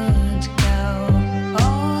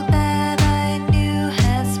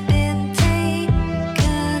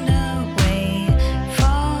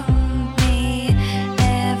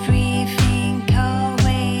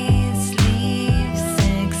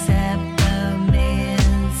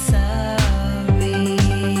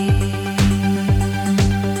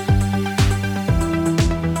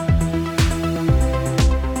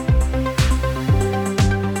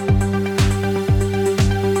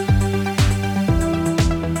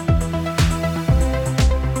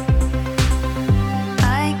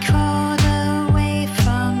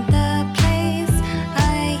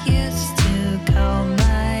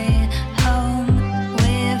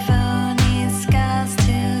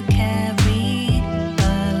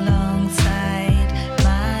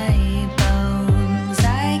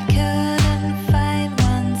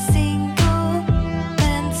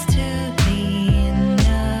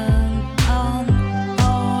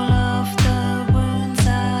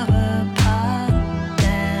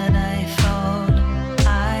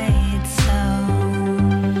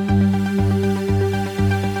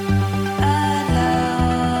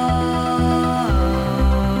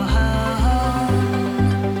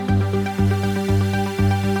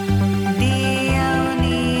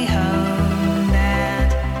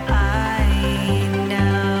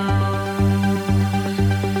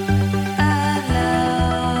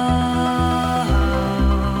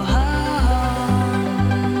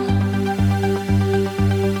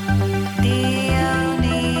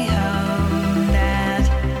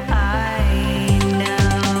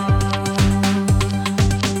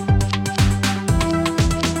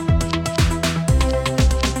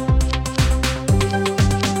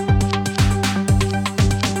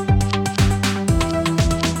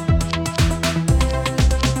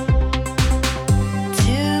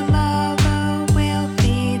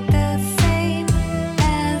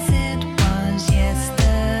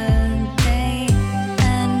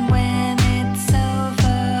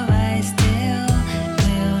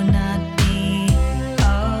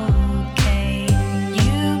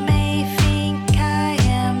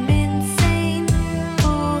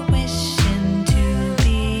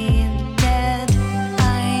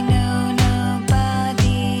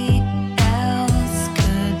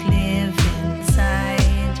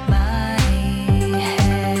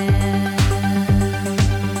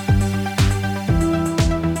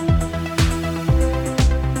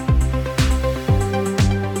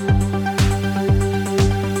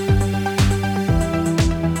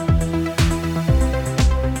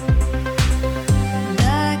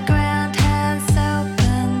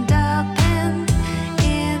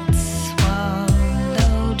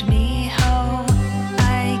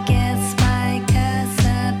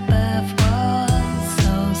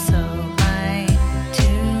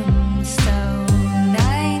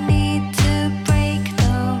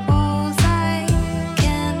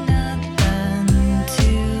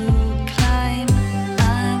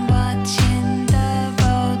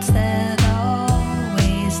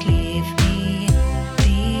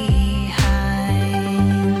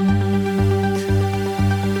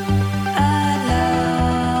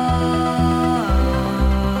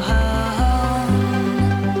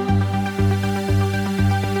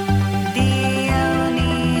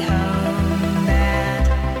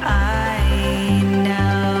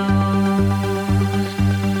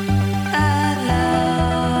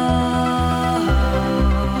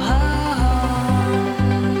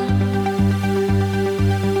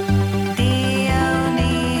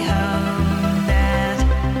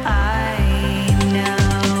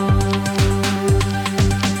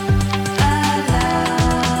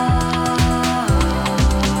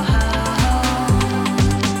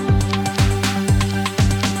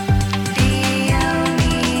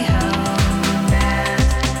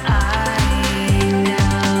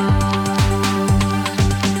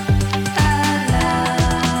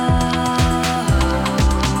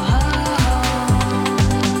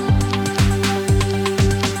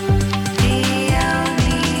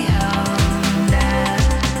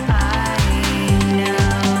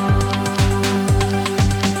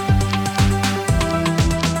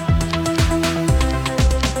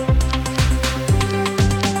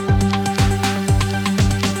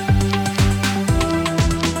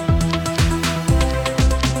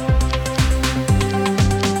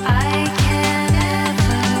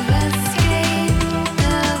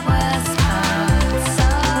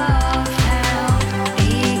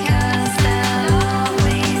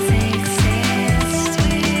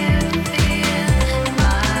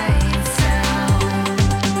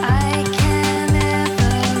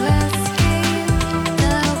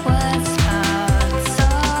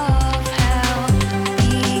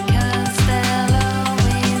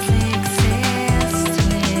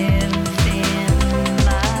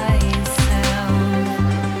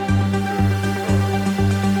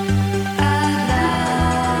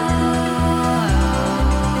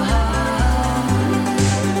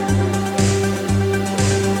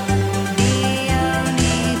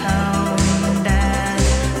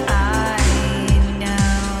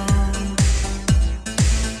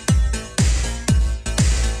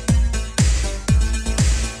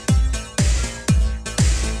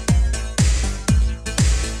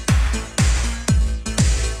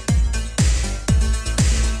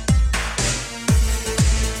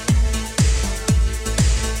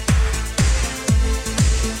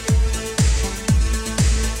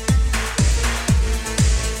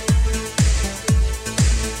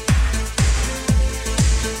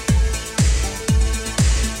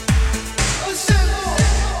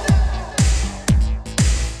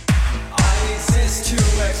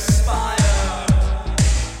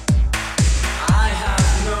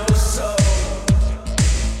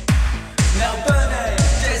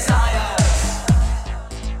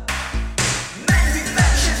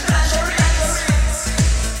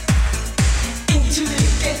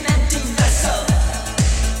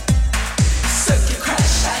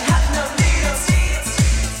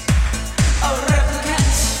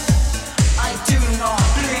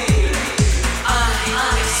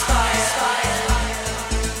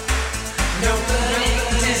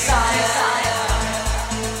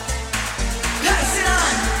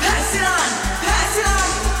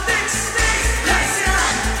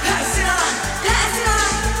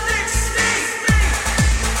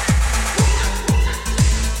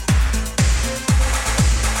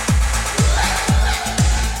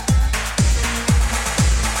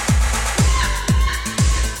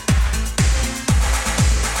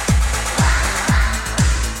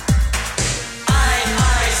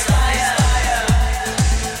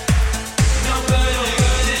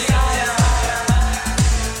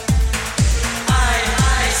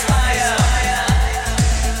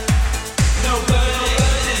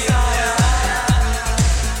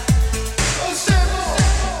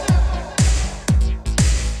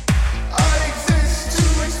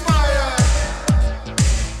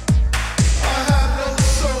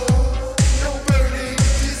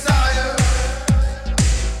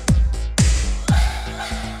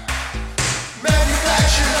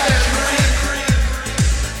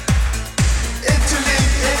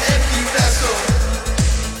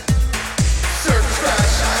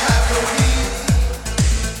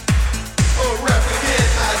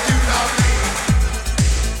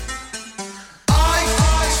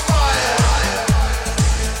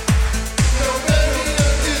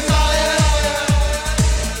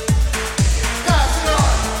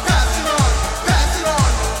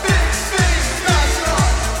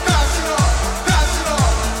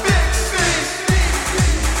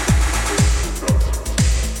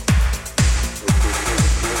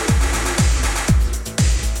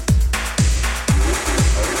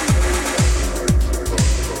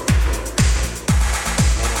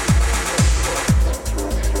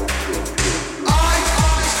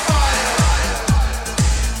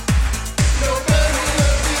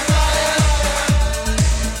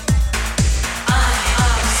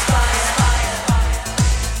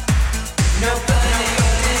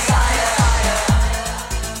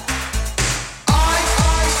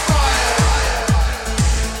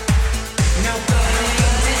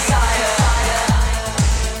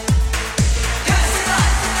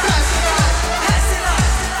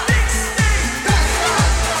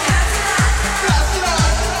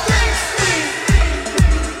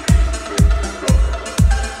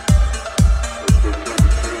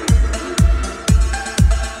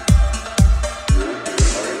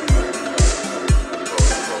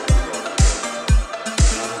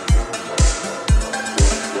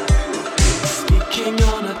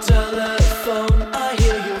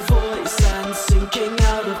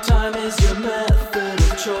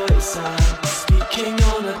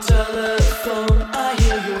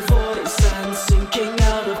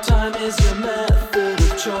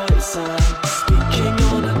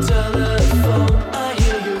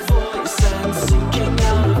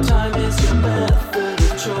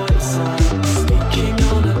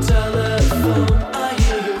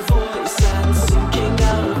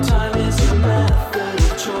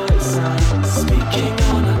Yet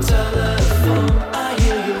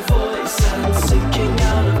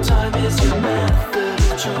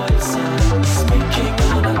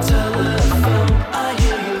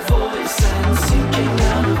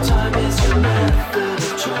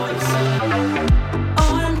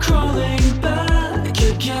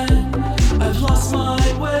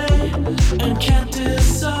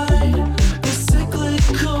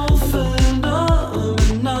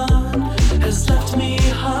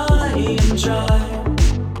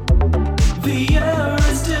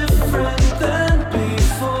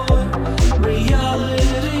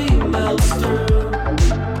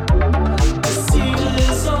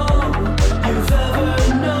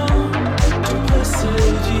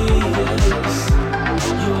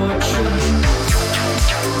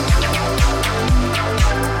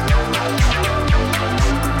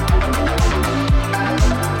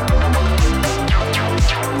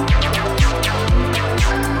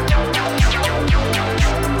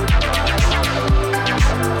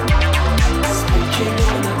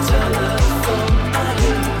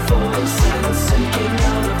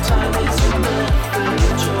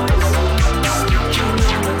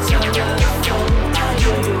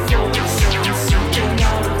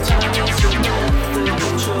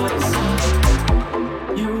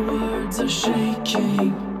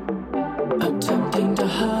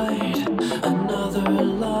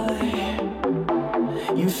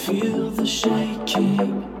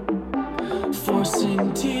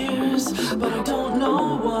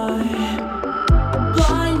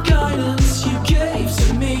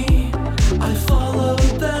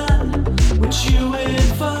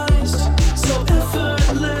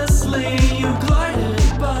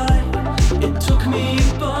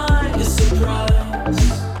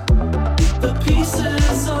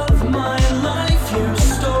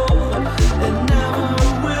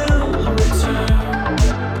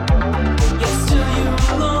still you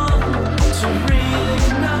long to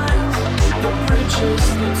reignite the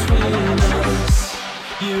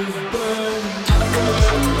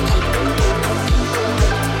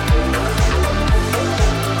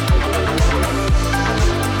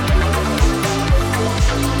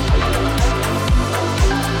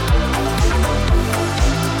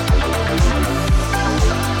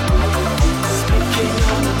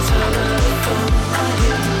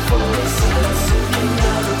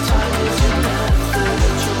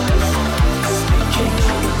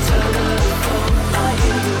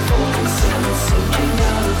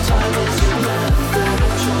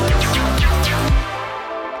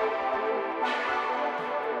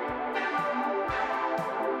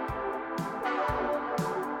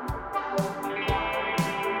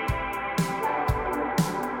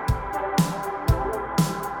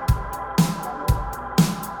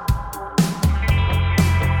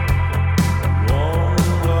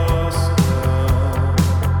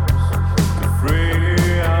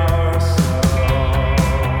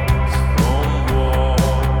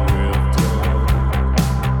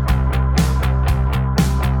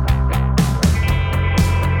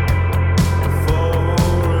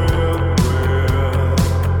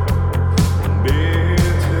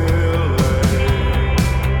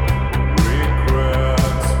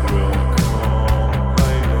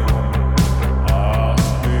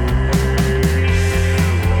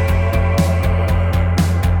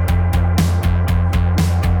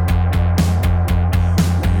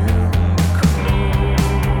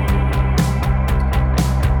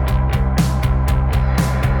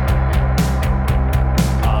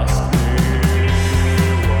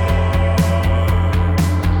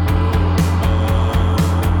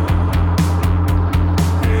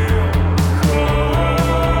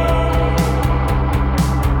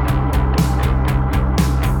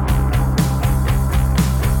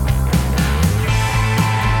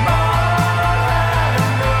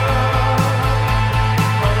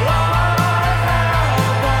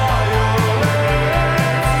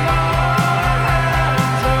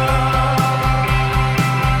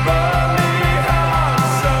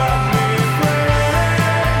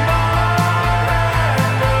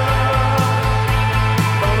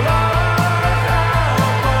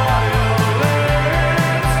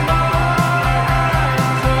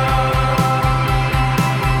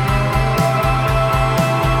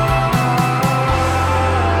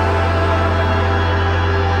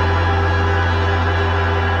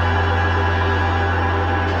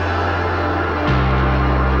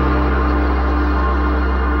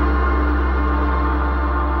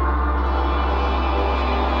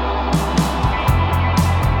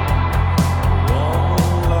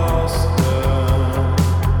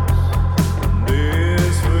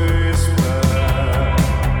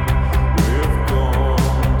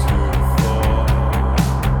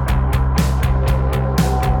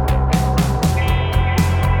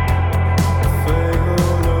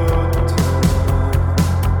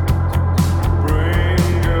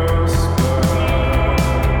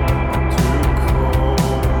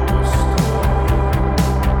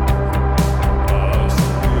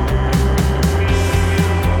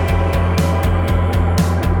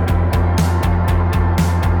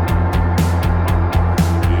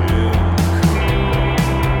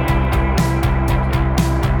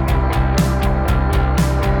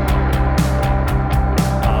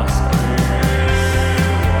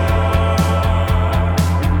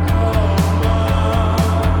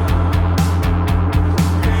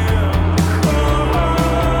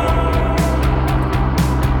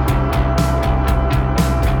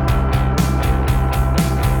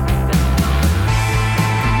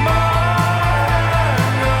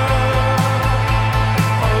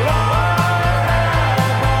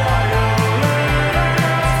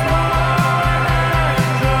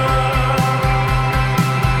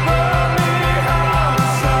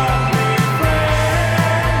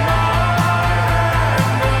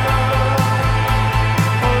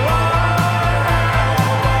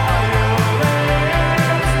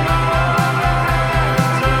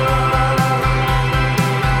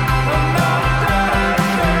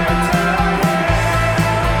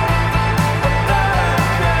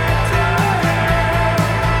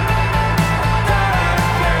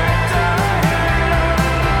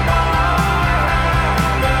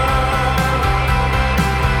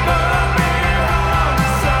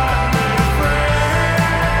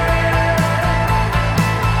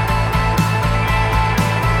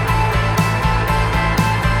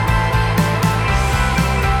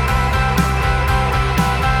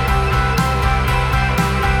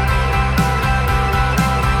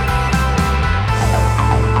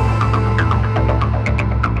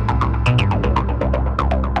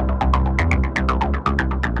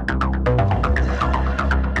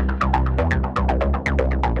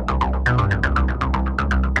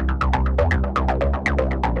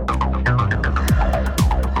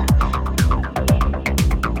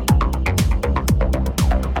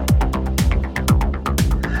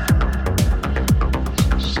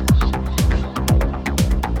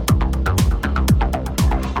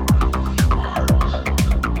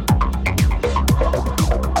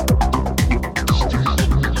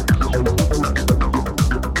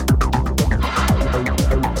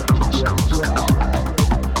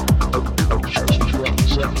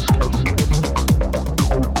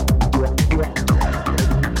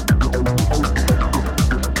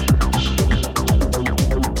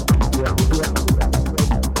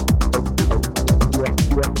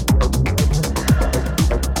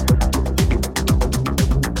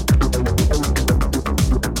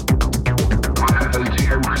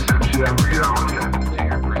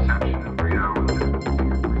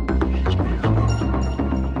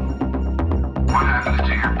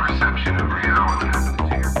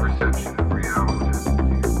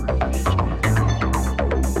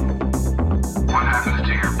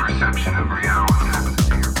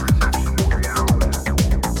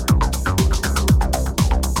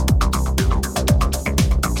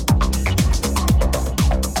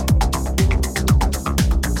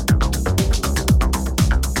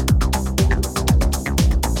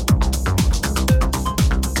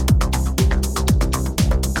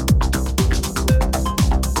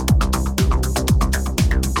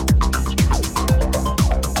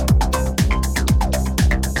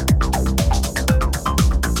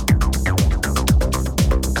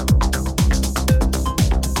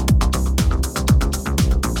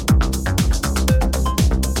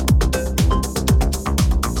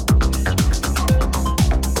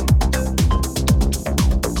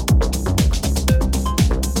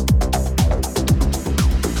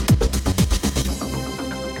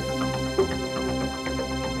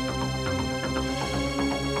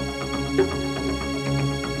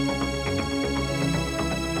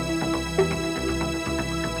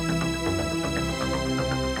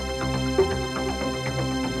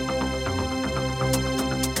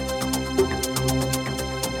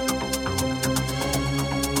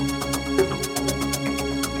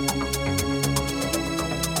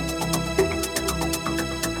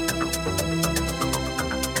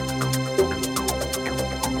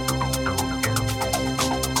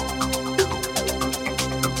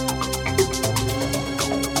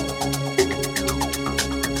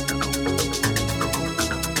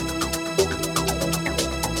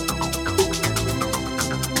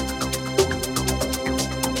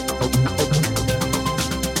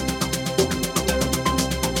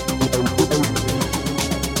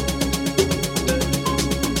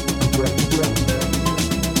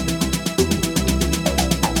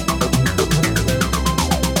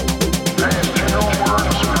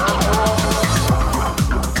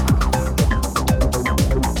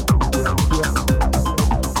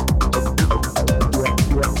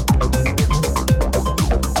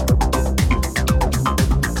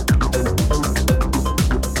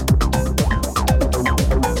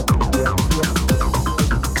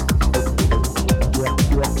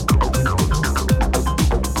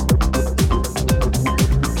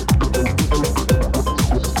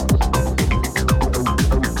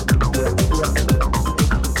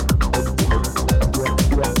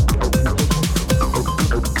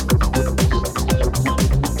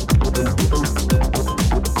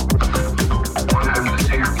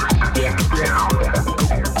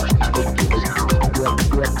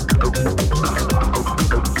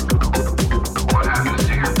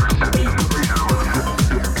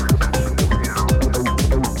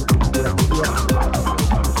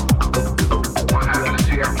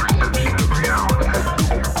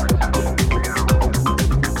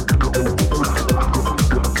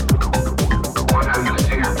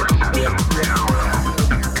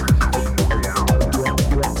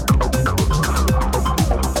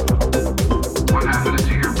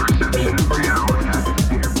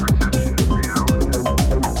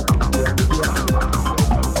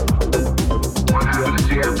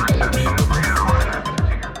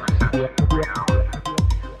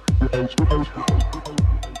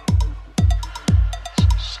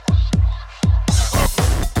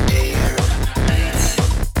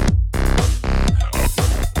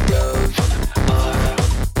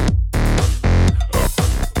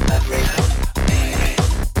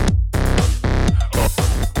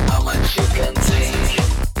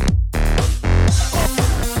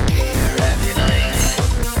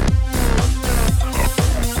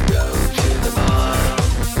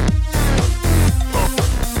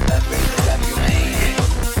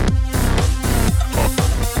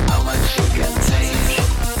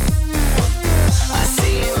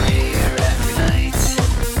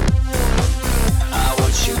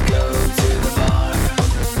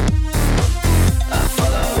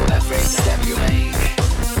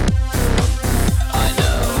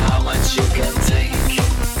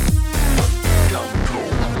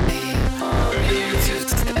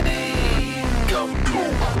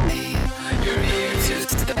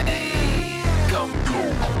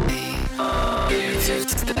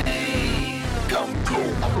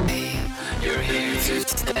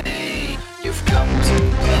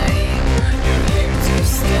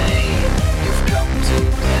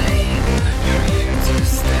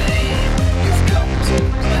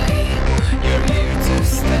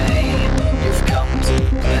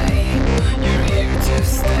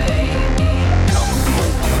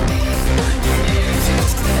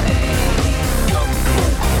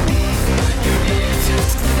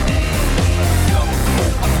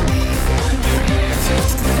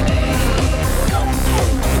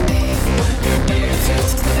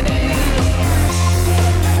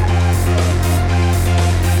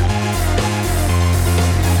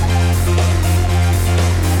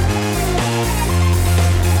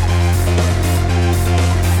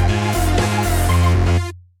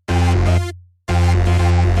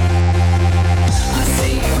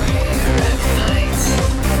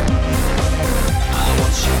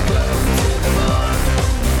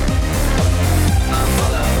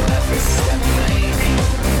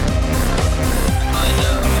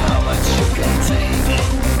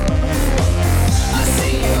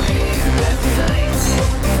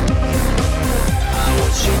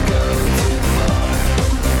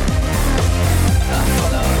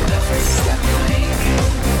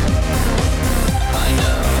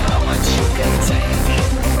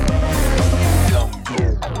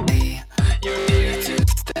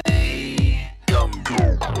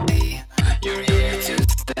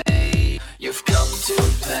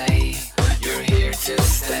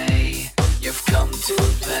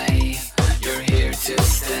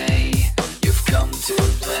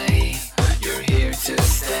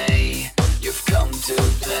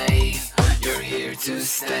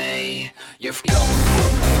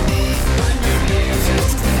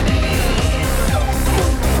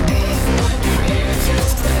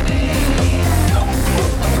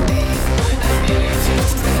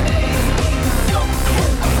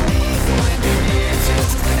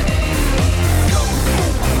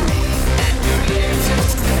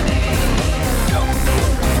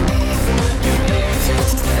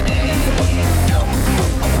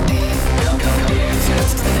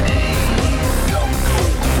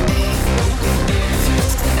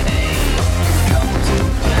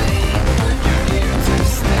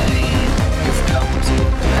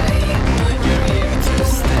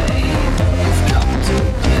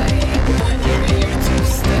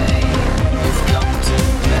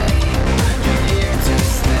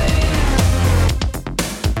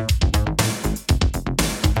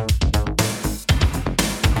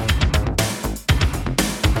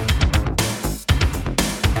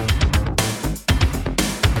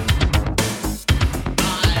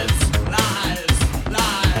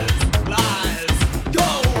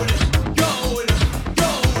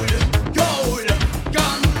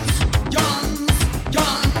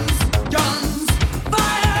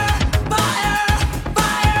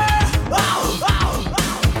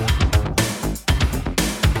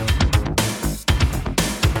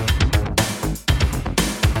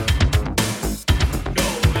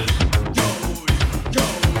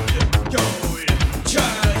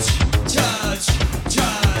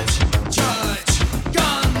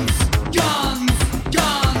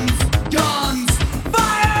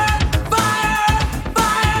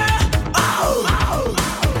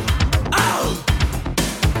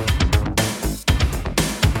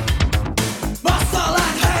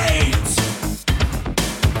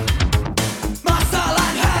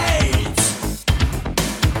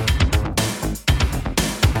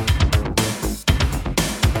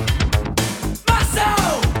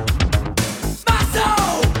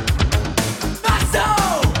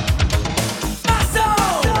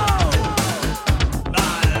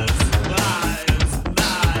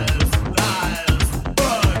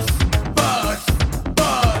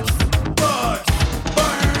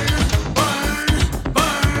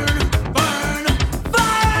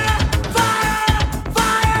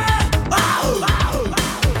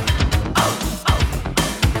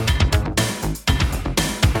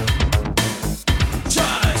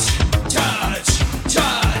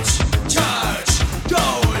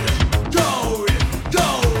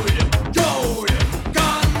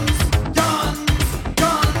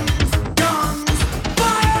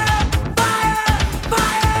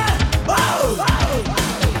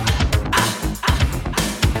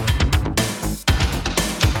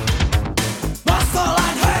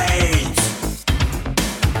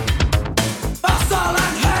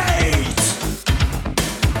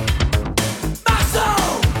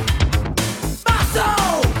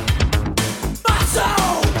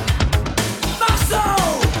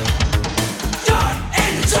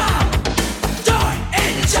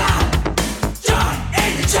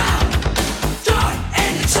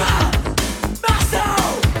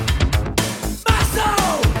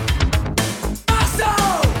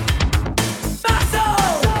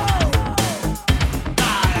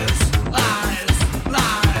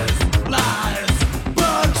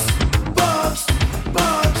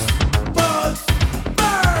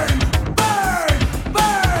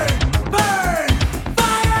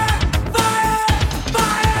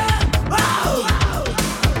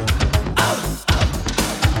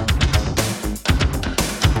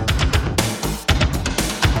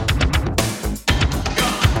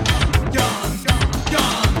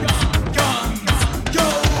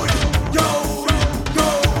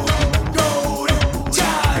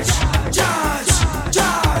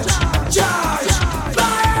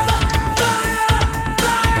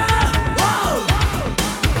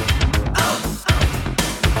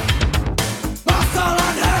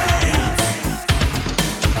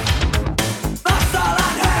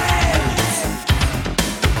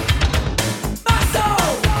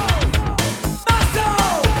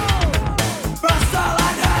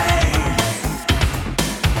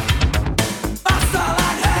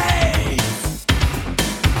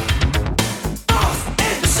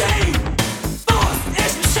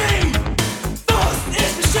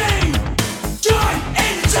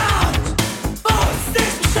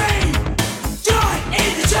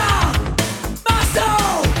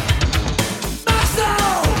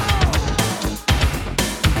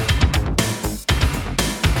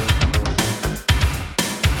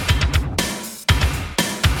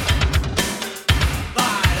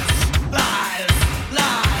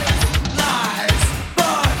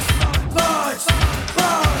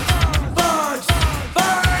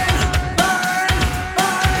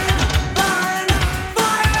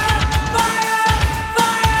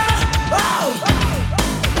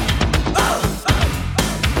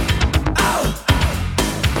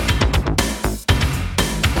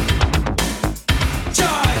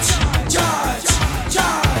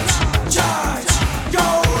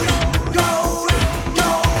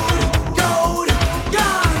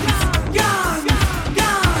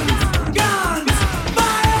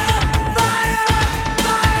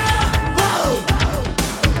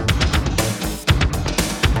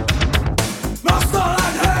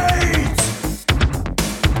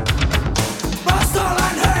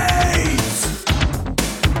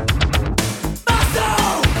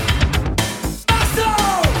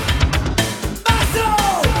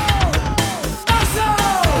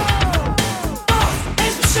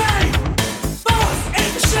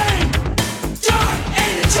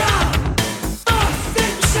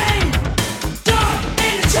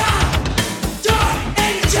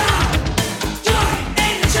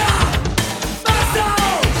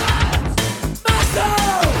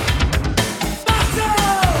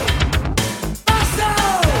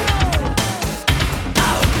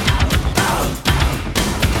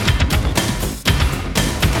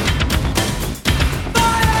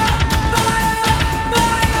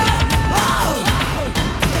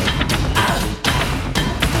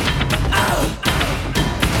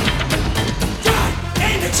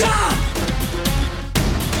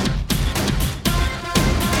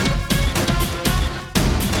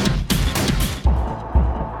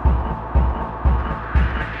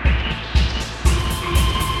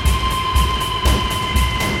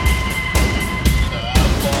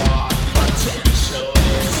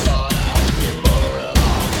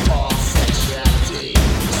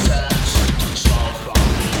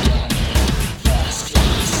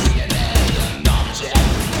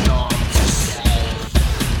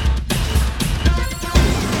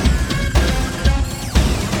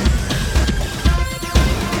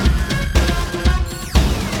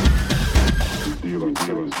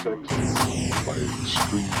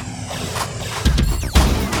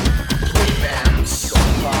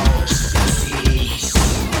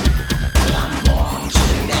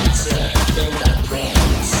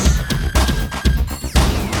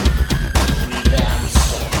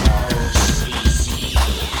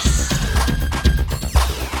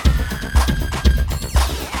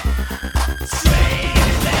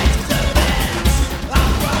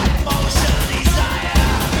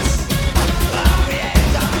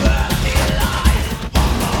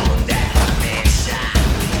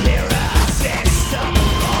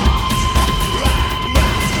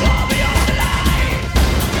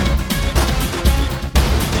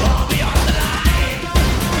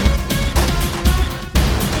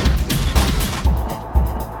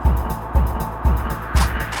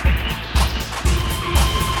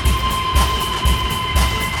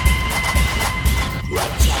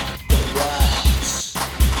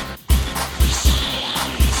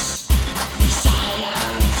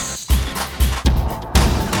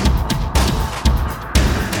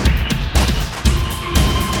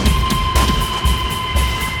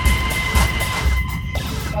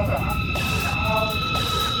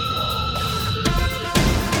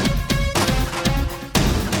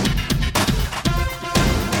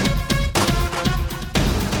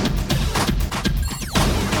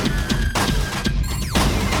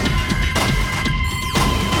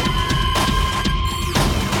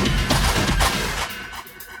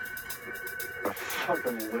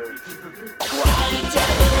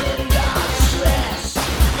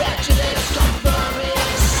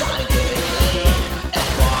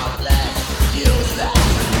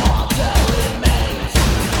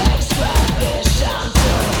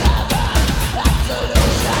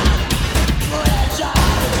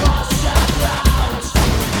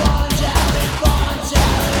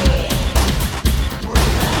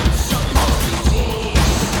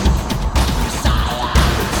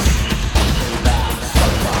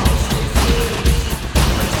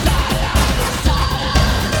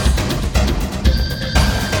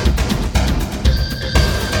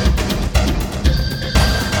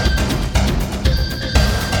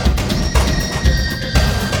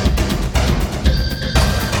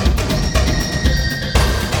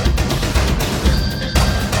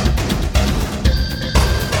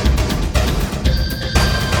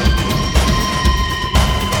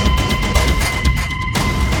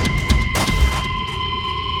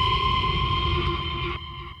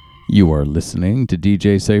You are listening to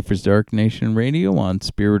DJ Cypher's Dark Nation Radio on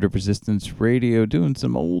Spirit of Resistance Radio, doing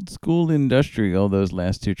some old school industrial. Those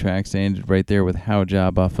last two tracks ended right there with How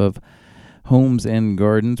Job off of Homes and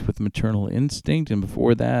Gardens with Maternal Instinct, and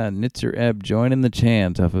before that, Nitzer Ebb joining the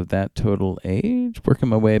chant off of That Total Age. Working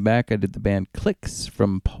my way back, I did the band Clicks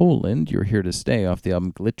from Poland, You're Here to Stay, off the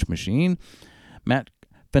album Glitch Machine. Matt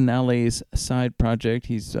Finale's side project,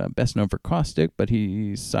 he's best known for Caustic, but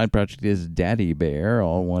his side project is Daddy Bear,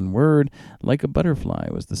 all one word. Like a Butterfly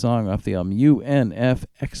was the song off the album UNF!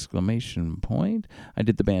 I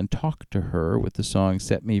did the band Talk to Her with the song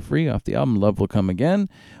Set Me Free off the album Love Will Come Again.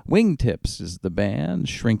 Wingtips is the band,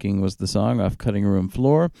 Shrinking was the song off Cutting Room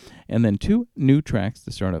Floor, and then two new tracks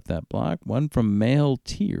to start off that block. One from Male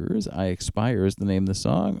Tears, I Expire is the name of the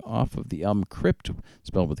song, off of the album Crypt,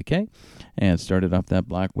 spelled with a K, and started off that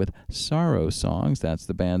block with Sorrow Songs. That's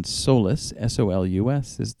the band Solus,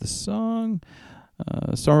 S-O-L-U-S is the song.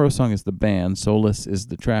 Sorrow Song is the band. Solus is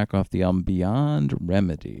the track off the album Beyond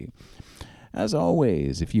Remedy. As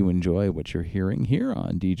always, if you enjoy what you're hearing here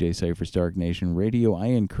on DJ Cypher's Dark Nation Radio, I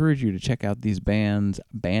encourage you to check out these bands'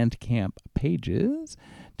 Bandcamp pages.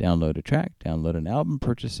 Download a track, download an album,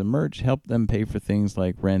 purchase some merch, help them pay for things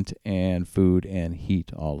like rent and food and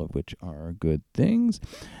heat, all of which are good things.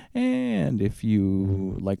 And if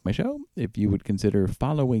you like my show, if you would consider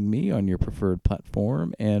following me on your preferred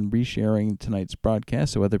platform and resharing tonight's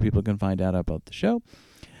broadcast so other people can find out about the show,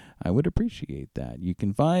 I would appreciate that. You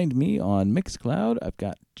can find me on Mixcloud. I've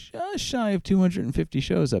got just shy of 250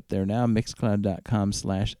 shows up there now.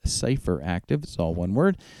 Mixcloud.com/CypherActive. It's all one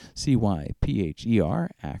word. CYPHER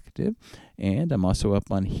active. And I'm also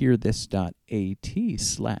up on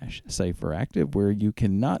hearthis.at/CypherActive, where you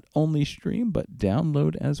can not only stream but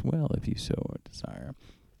download as well if you so desire.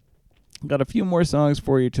 Got a few more songs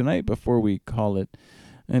for you tonight before we call it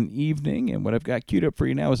an evening, and what I've got queued up for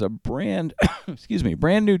you now is a brand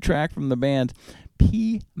new track from the band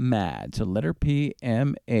P-Mad. So letter P,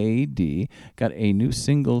 M-A-D. Got a new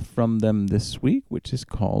single from them this week, which is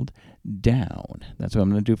called Down. That's what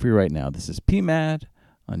I'm going to do for you right now. This is P-Mad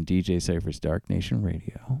on DJ Cypher's Dark Nation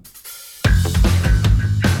Radio.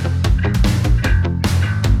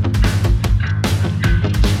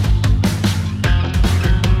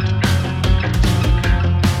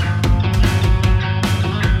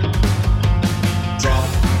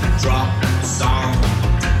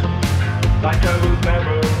 Like I was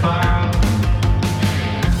never found.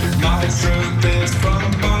 My truth is from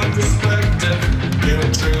my perspective. Your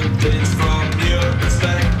truth is from your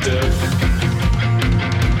perspective.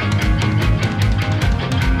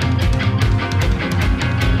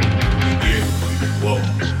 You won't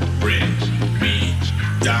bring me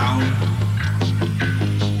down.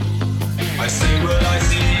 I see what I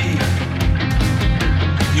see.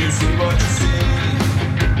 You see what you see.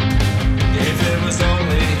 If it was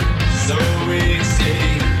only so easy,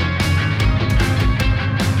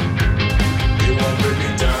 you won't bring me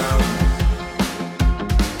down.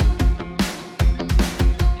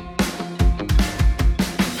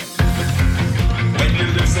 When you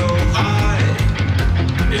live so high,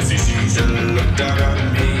 it's easy to look down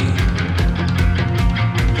on me.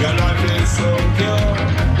 Your life is so pure.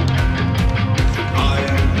 I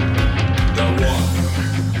am the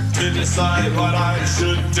one to decide what I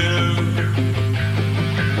should do.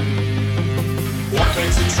 What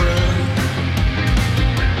makes it true?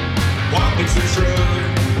 What makes it true?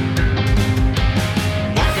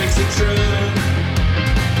 What makes it true?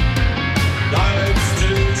 Life's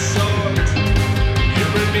too short. You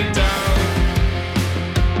bring me down.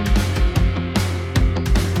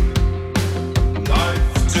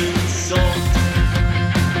 Life's too short.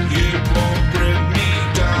 You won't bring me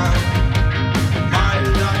down. My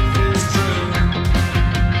life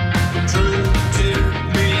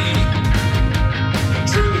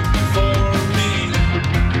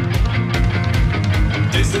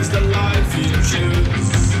shoes.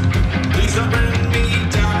 Please don't bring me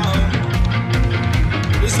down.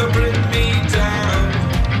 Please don't bring me down.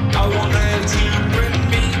 I won't let you bring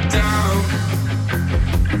me down.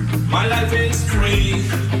 My life is free.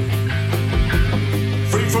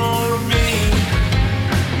 Free for me.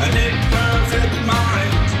 An imperfect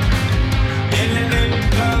mind. In an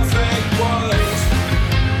imperfect world.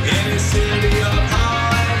 In a city of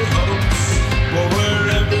high hopes. Where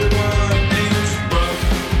everyone is broke.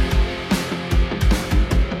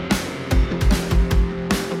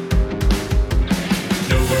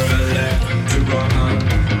 Nowhere left to run.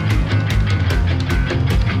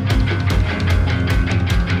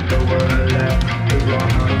 Nowhere left to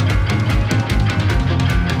run.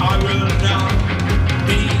 I will not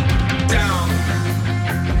be down.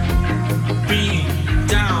 Be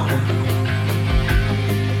down.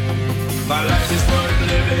 My life is worth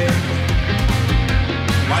living.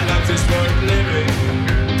 My life is worth living.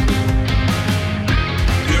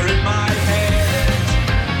 You're in my head.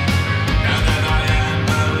 Now that I am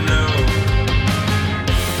alone.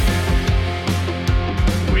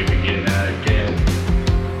 We begin again.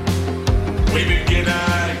 We begin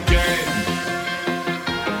again.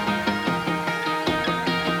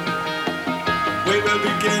 We will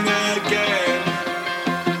begin again.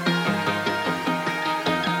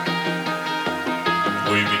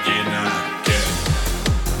 We begin again.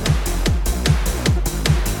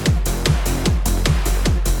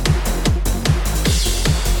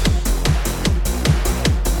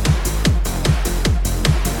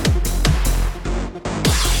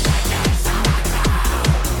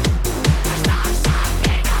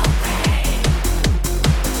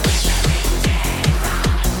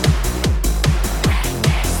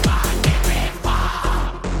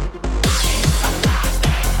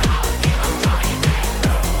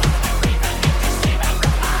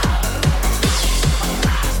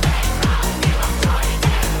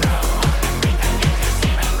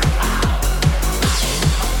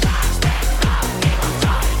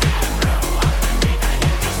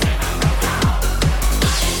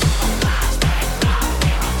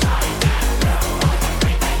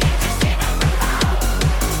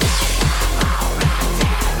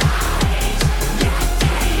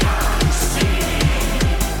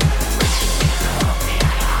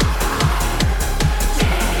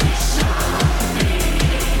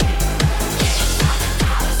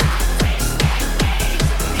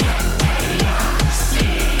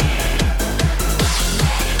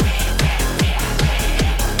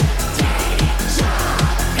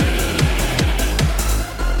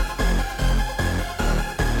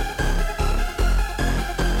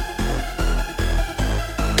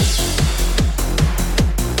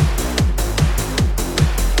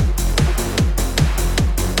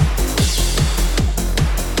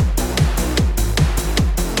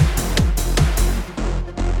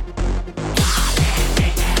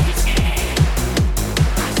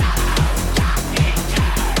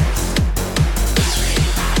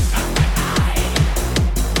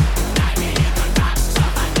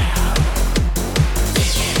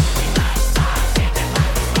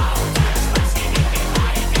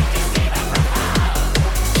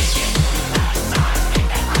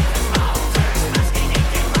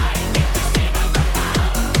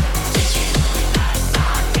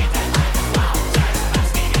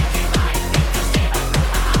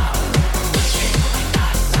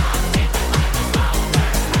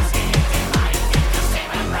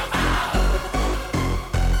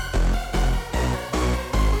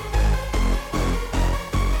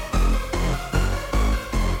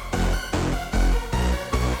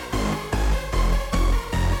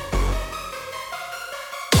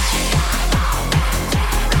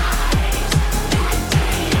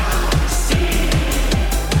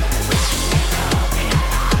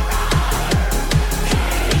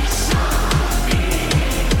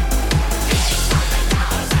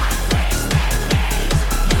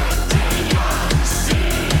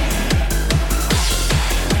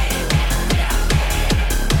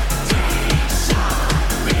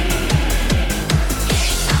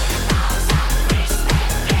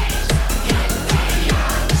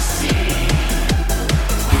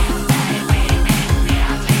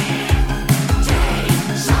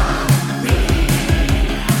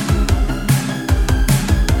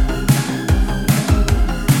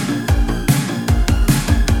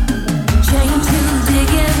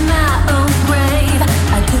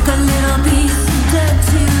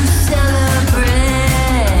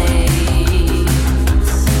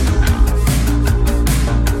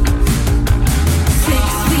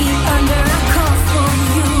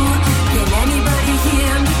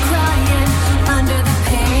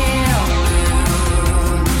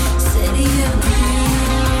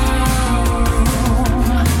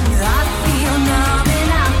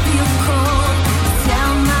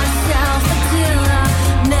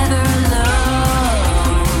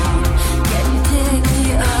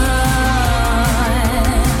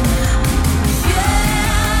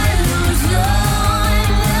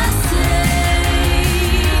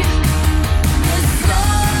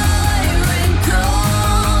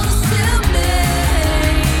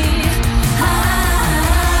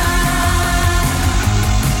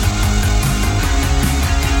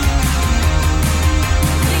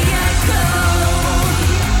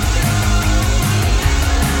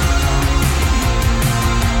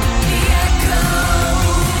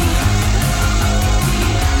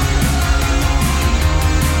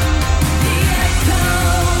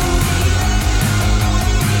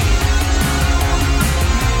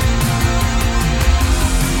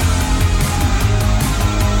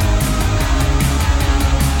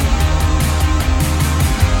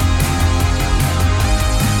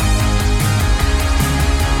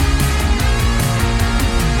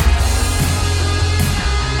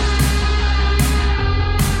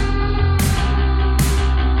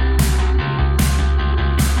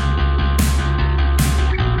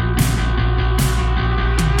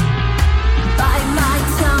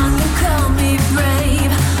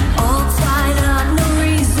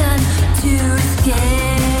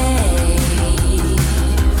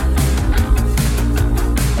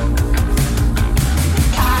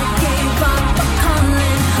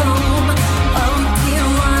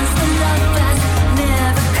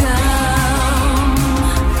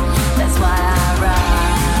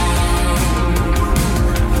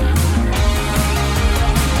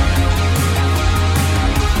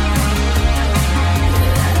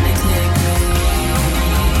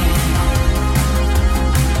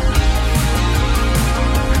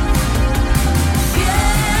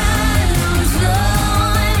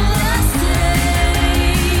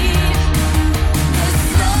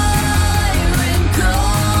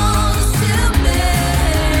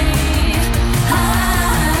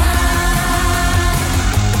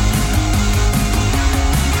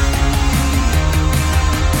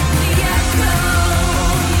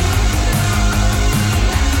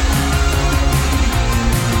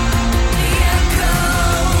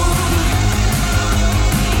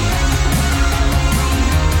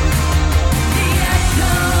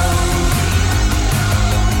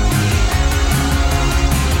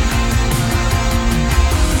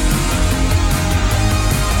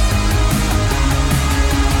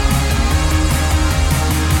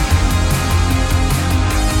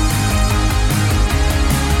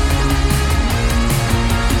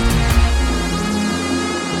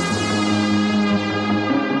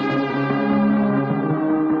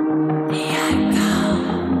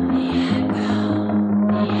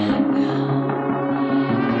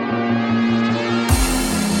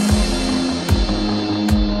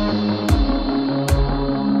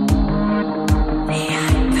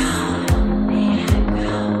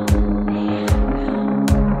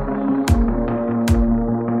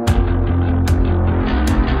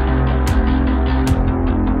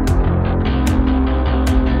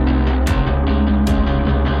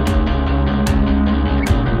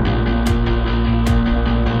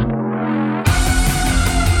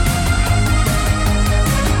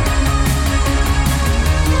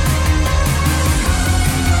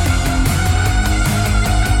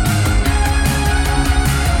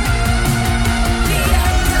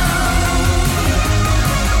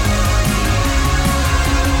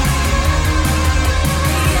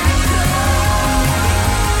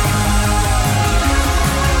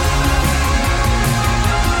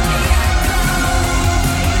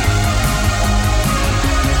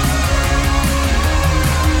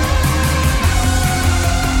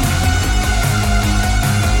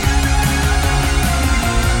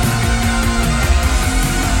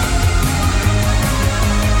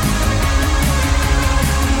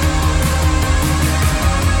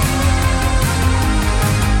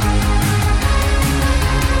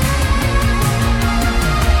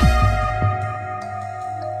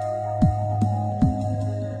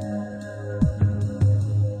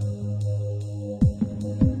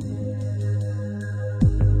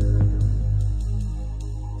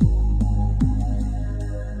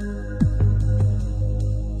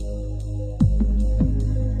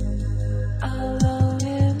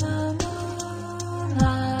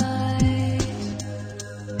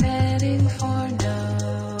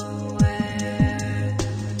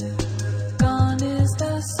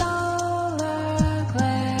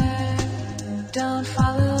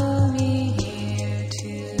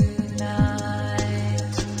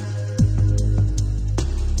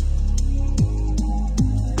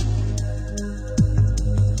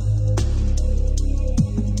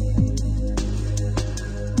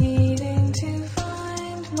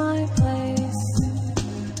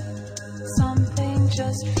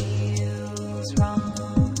 just feels wrong.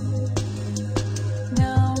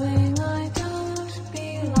 Knowing I don't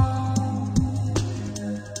belong,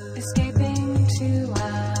 escaping to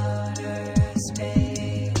outer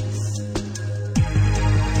space.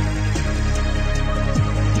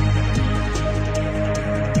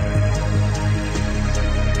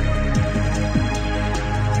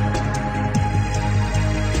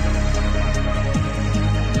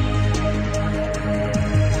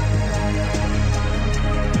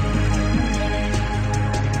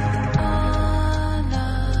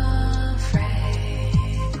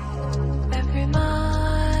 Unafraid, every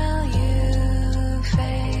mile you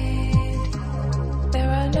fade, there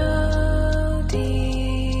are no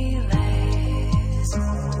delays.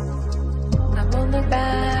 I won't look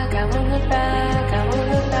back, I won't look back, I won't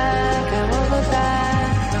look back, I won't look back.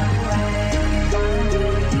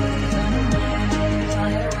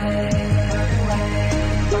 Fly away,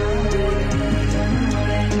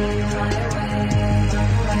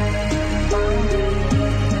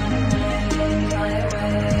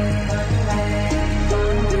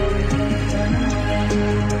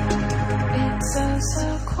 it's so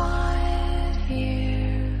quiet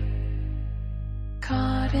here,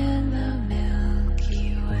 caught in the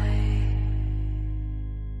Milky Way,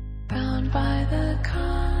 bound by the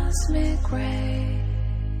cosmic ray.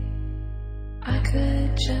 I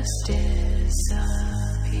could just disappear.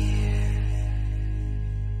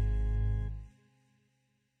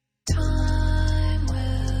 Time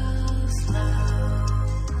will slow,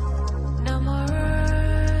 no more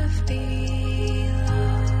earth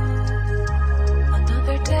below.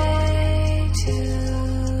 Another day to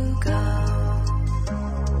go.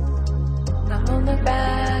 I won't look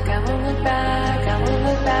back, I won't look back, I won't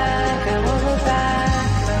look back, I won't look back.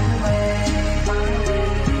 Run away, fly away,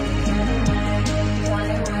 fly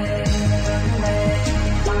away, run away, fly away, run away,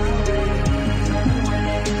 fly away, run away,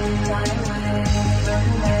 fly away, run away, fly away,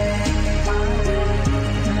 run away,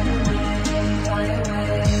 fly away,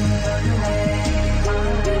 run away,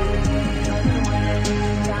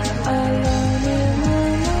 fly away. Alone in the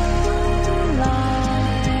moonlight,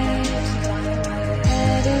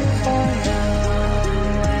 heading for nowhere.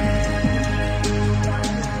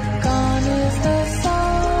 Gone is the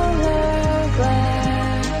solar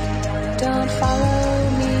glare. Don't follow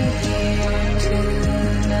me here tonight.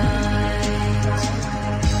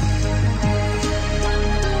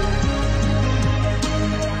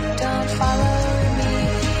 Don't follow me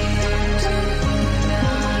here tonight.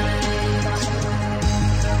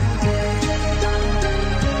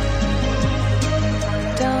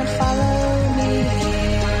 Don't follow me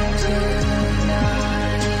here tonight.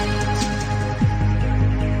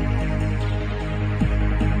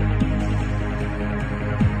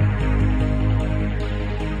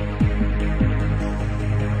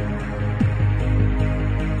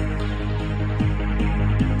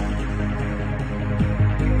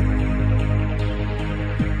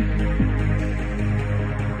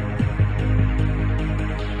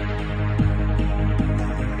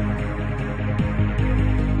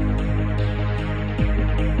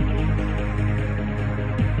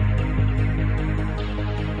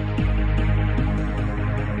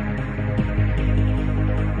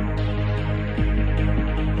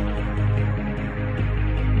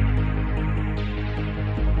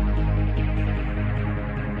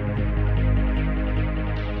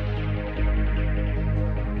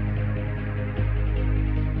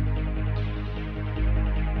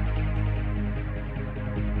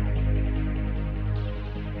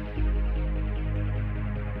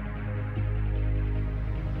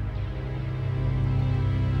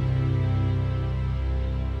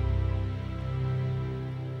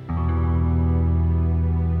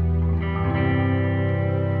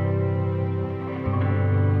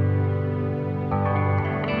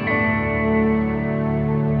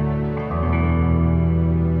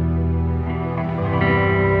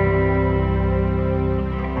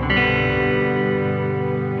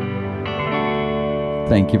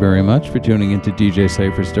 Thank you very much for tuning into DJ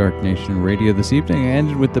Cypher's Dark Nation Radio this evening. I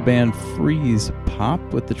ended with the band Freeze Pop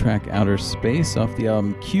with the track Outer Space off the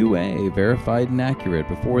album QA, Verified and Accurate.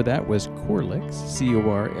 Before that was Corlyx,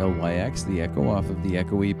 C-O-R-L-Y-X, The Echo off of the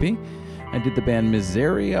Echo EP. I did the band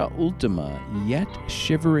Miseria Ultima, Yet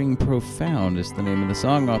Shivering Profound is the name of the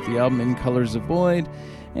song off the album In Colors of Void.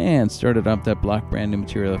 And started off that block brand new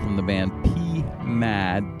material from the band P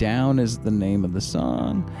Mad. Down is the name of the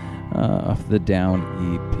song. Off the Down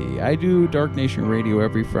EP. I do Dark Nation Radio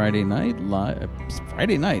every Friday night live.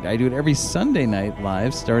 Friday night. I do it every Sunday night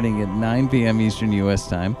live, starting at 9 p.m. Eastern U.S.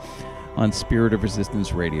 time. on Spirit of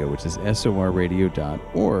Resistance Radio, which is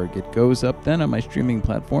sorradio.org. It goes up then on my streaming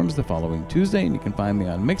platforms the following Tuesday, and you can find me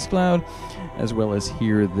on Mixcloud, as well as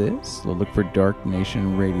Hear This. So look for Dark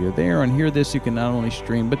Nation Radio there. On Hear This, you can not only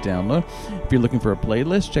stream but download. If you're looking for a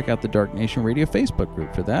playlist, check out the Dark Nation Radio Facebook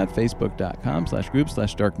group for that,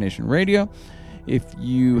 facebook.com/group/Dark Nation Radio. If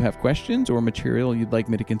you have questions or material you'd like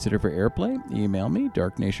me to consider for airplay, email me,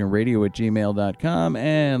 darknationradio@gmail.com.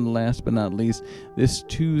 And last but not least, this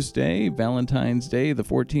Tuesday, Valentine's Day, the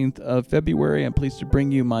 14th of February, I'm pleased to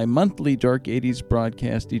bring you my monthly Dark 80s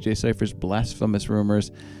broadcast, DJ Cypher's Blasphemous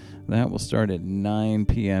Rumors. That will start at 9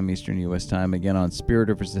 p.m. Eastern U.S. time, again on Spirit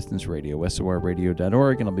of Resistance Radio,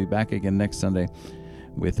 sorradio.org, and I'll be back again next Sunday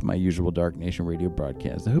with my usual Dark Nation Radio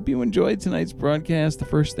broadcast. I hope you enjoyed tonight's broadcast. The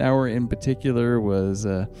first hour in particular was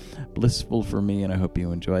blissful for me, and I hope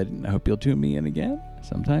you enjoyed it, and I hope you'll tune me in again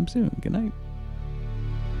sometime soon. Good night.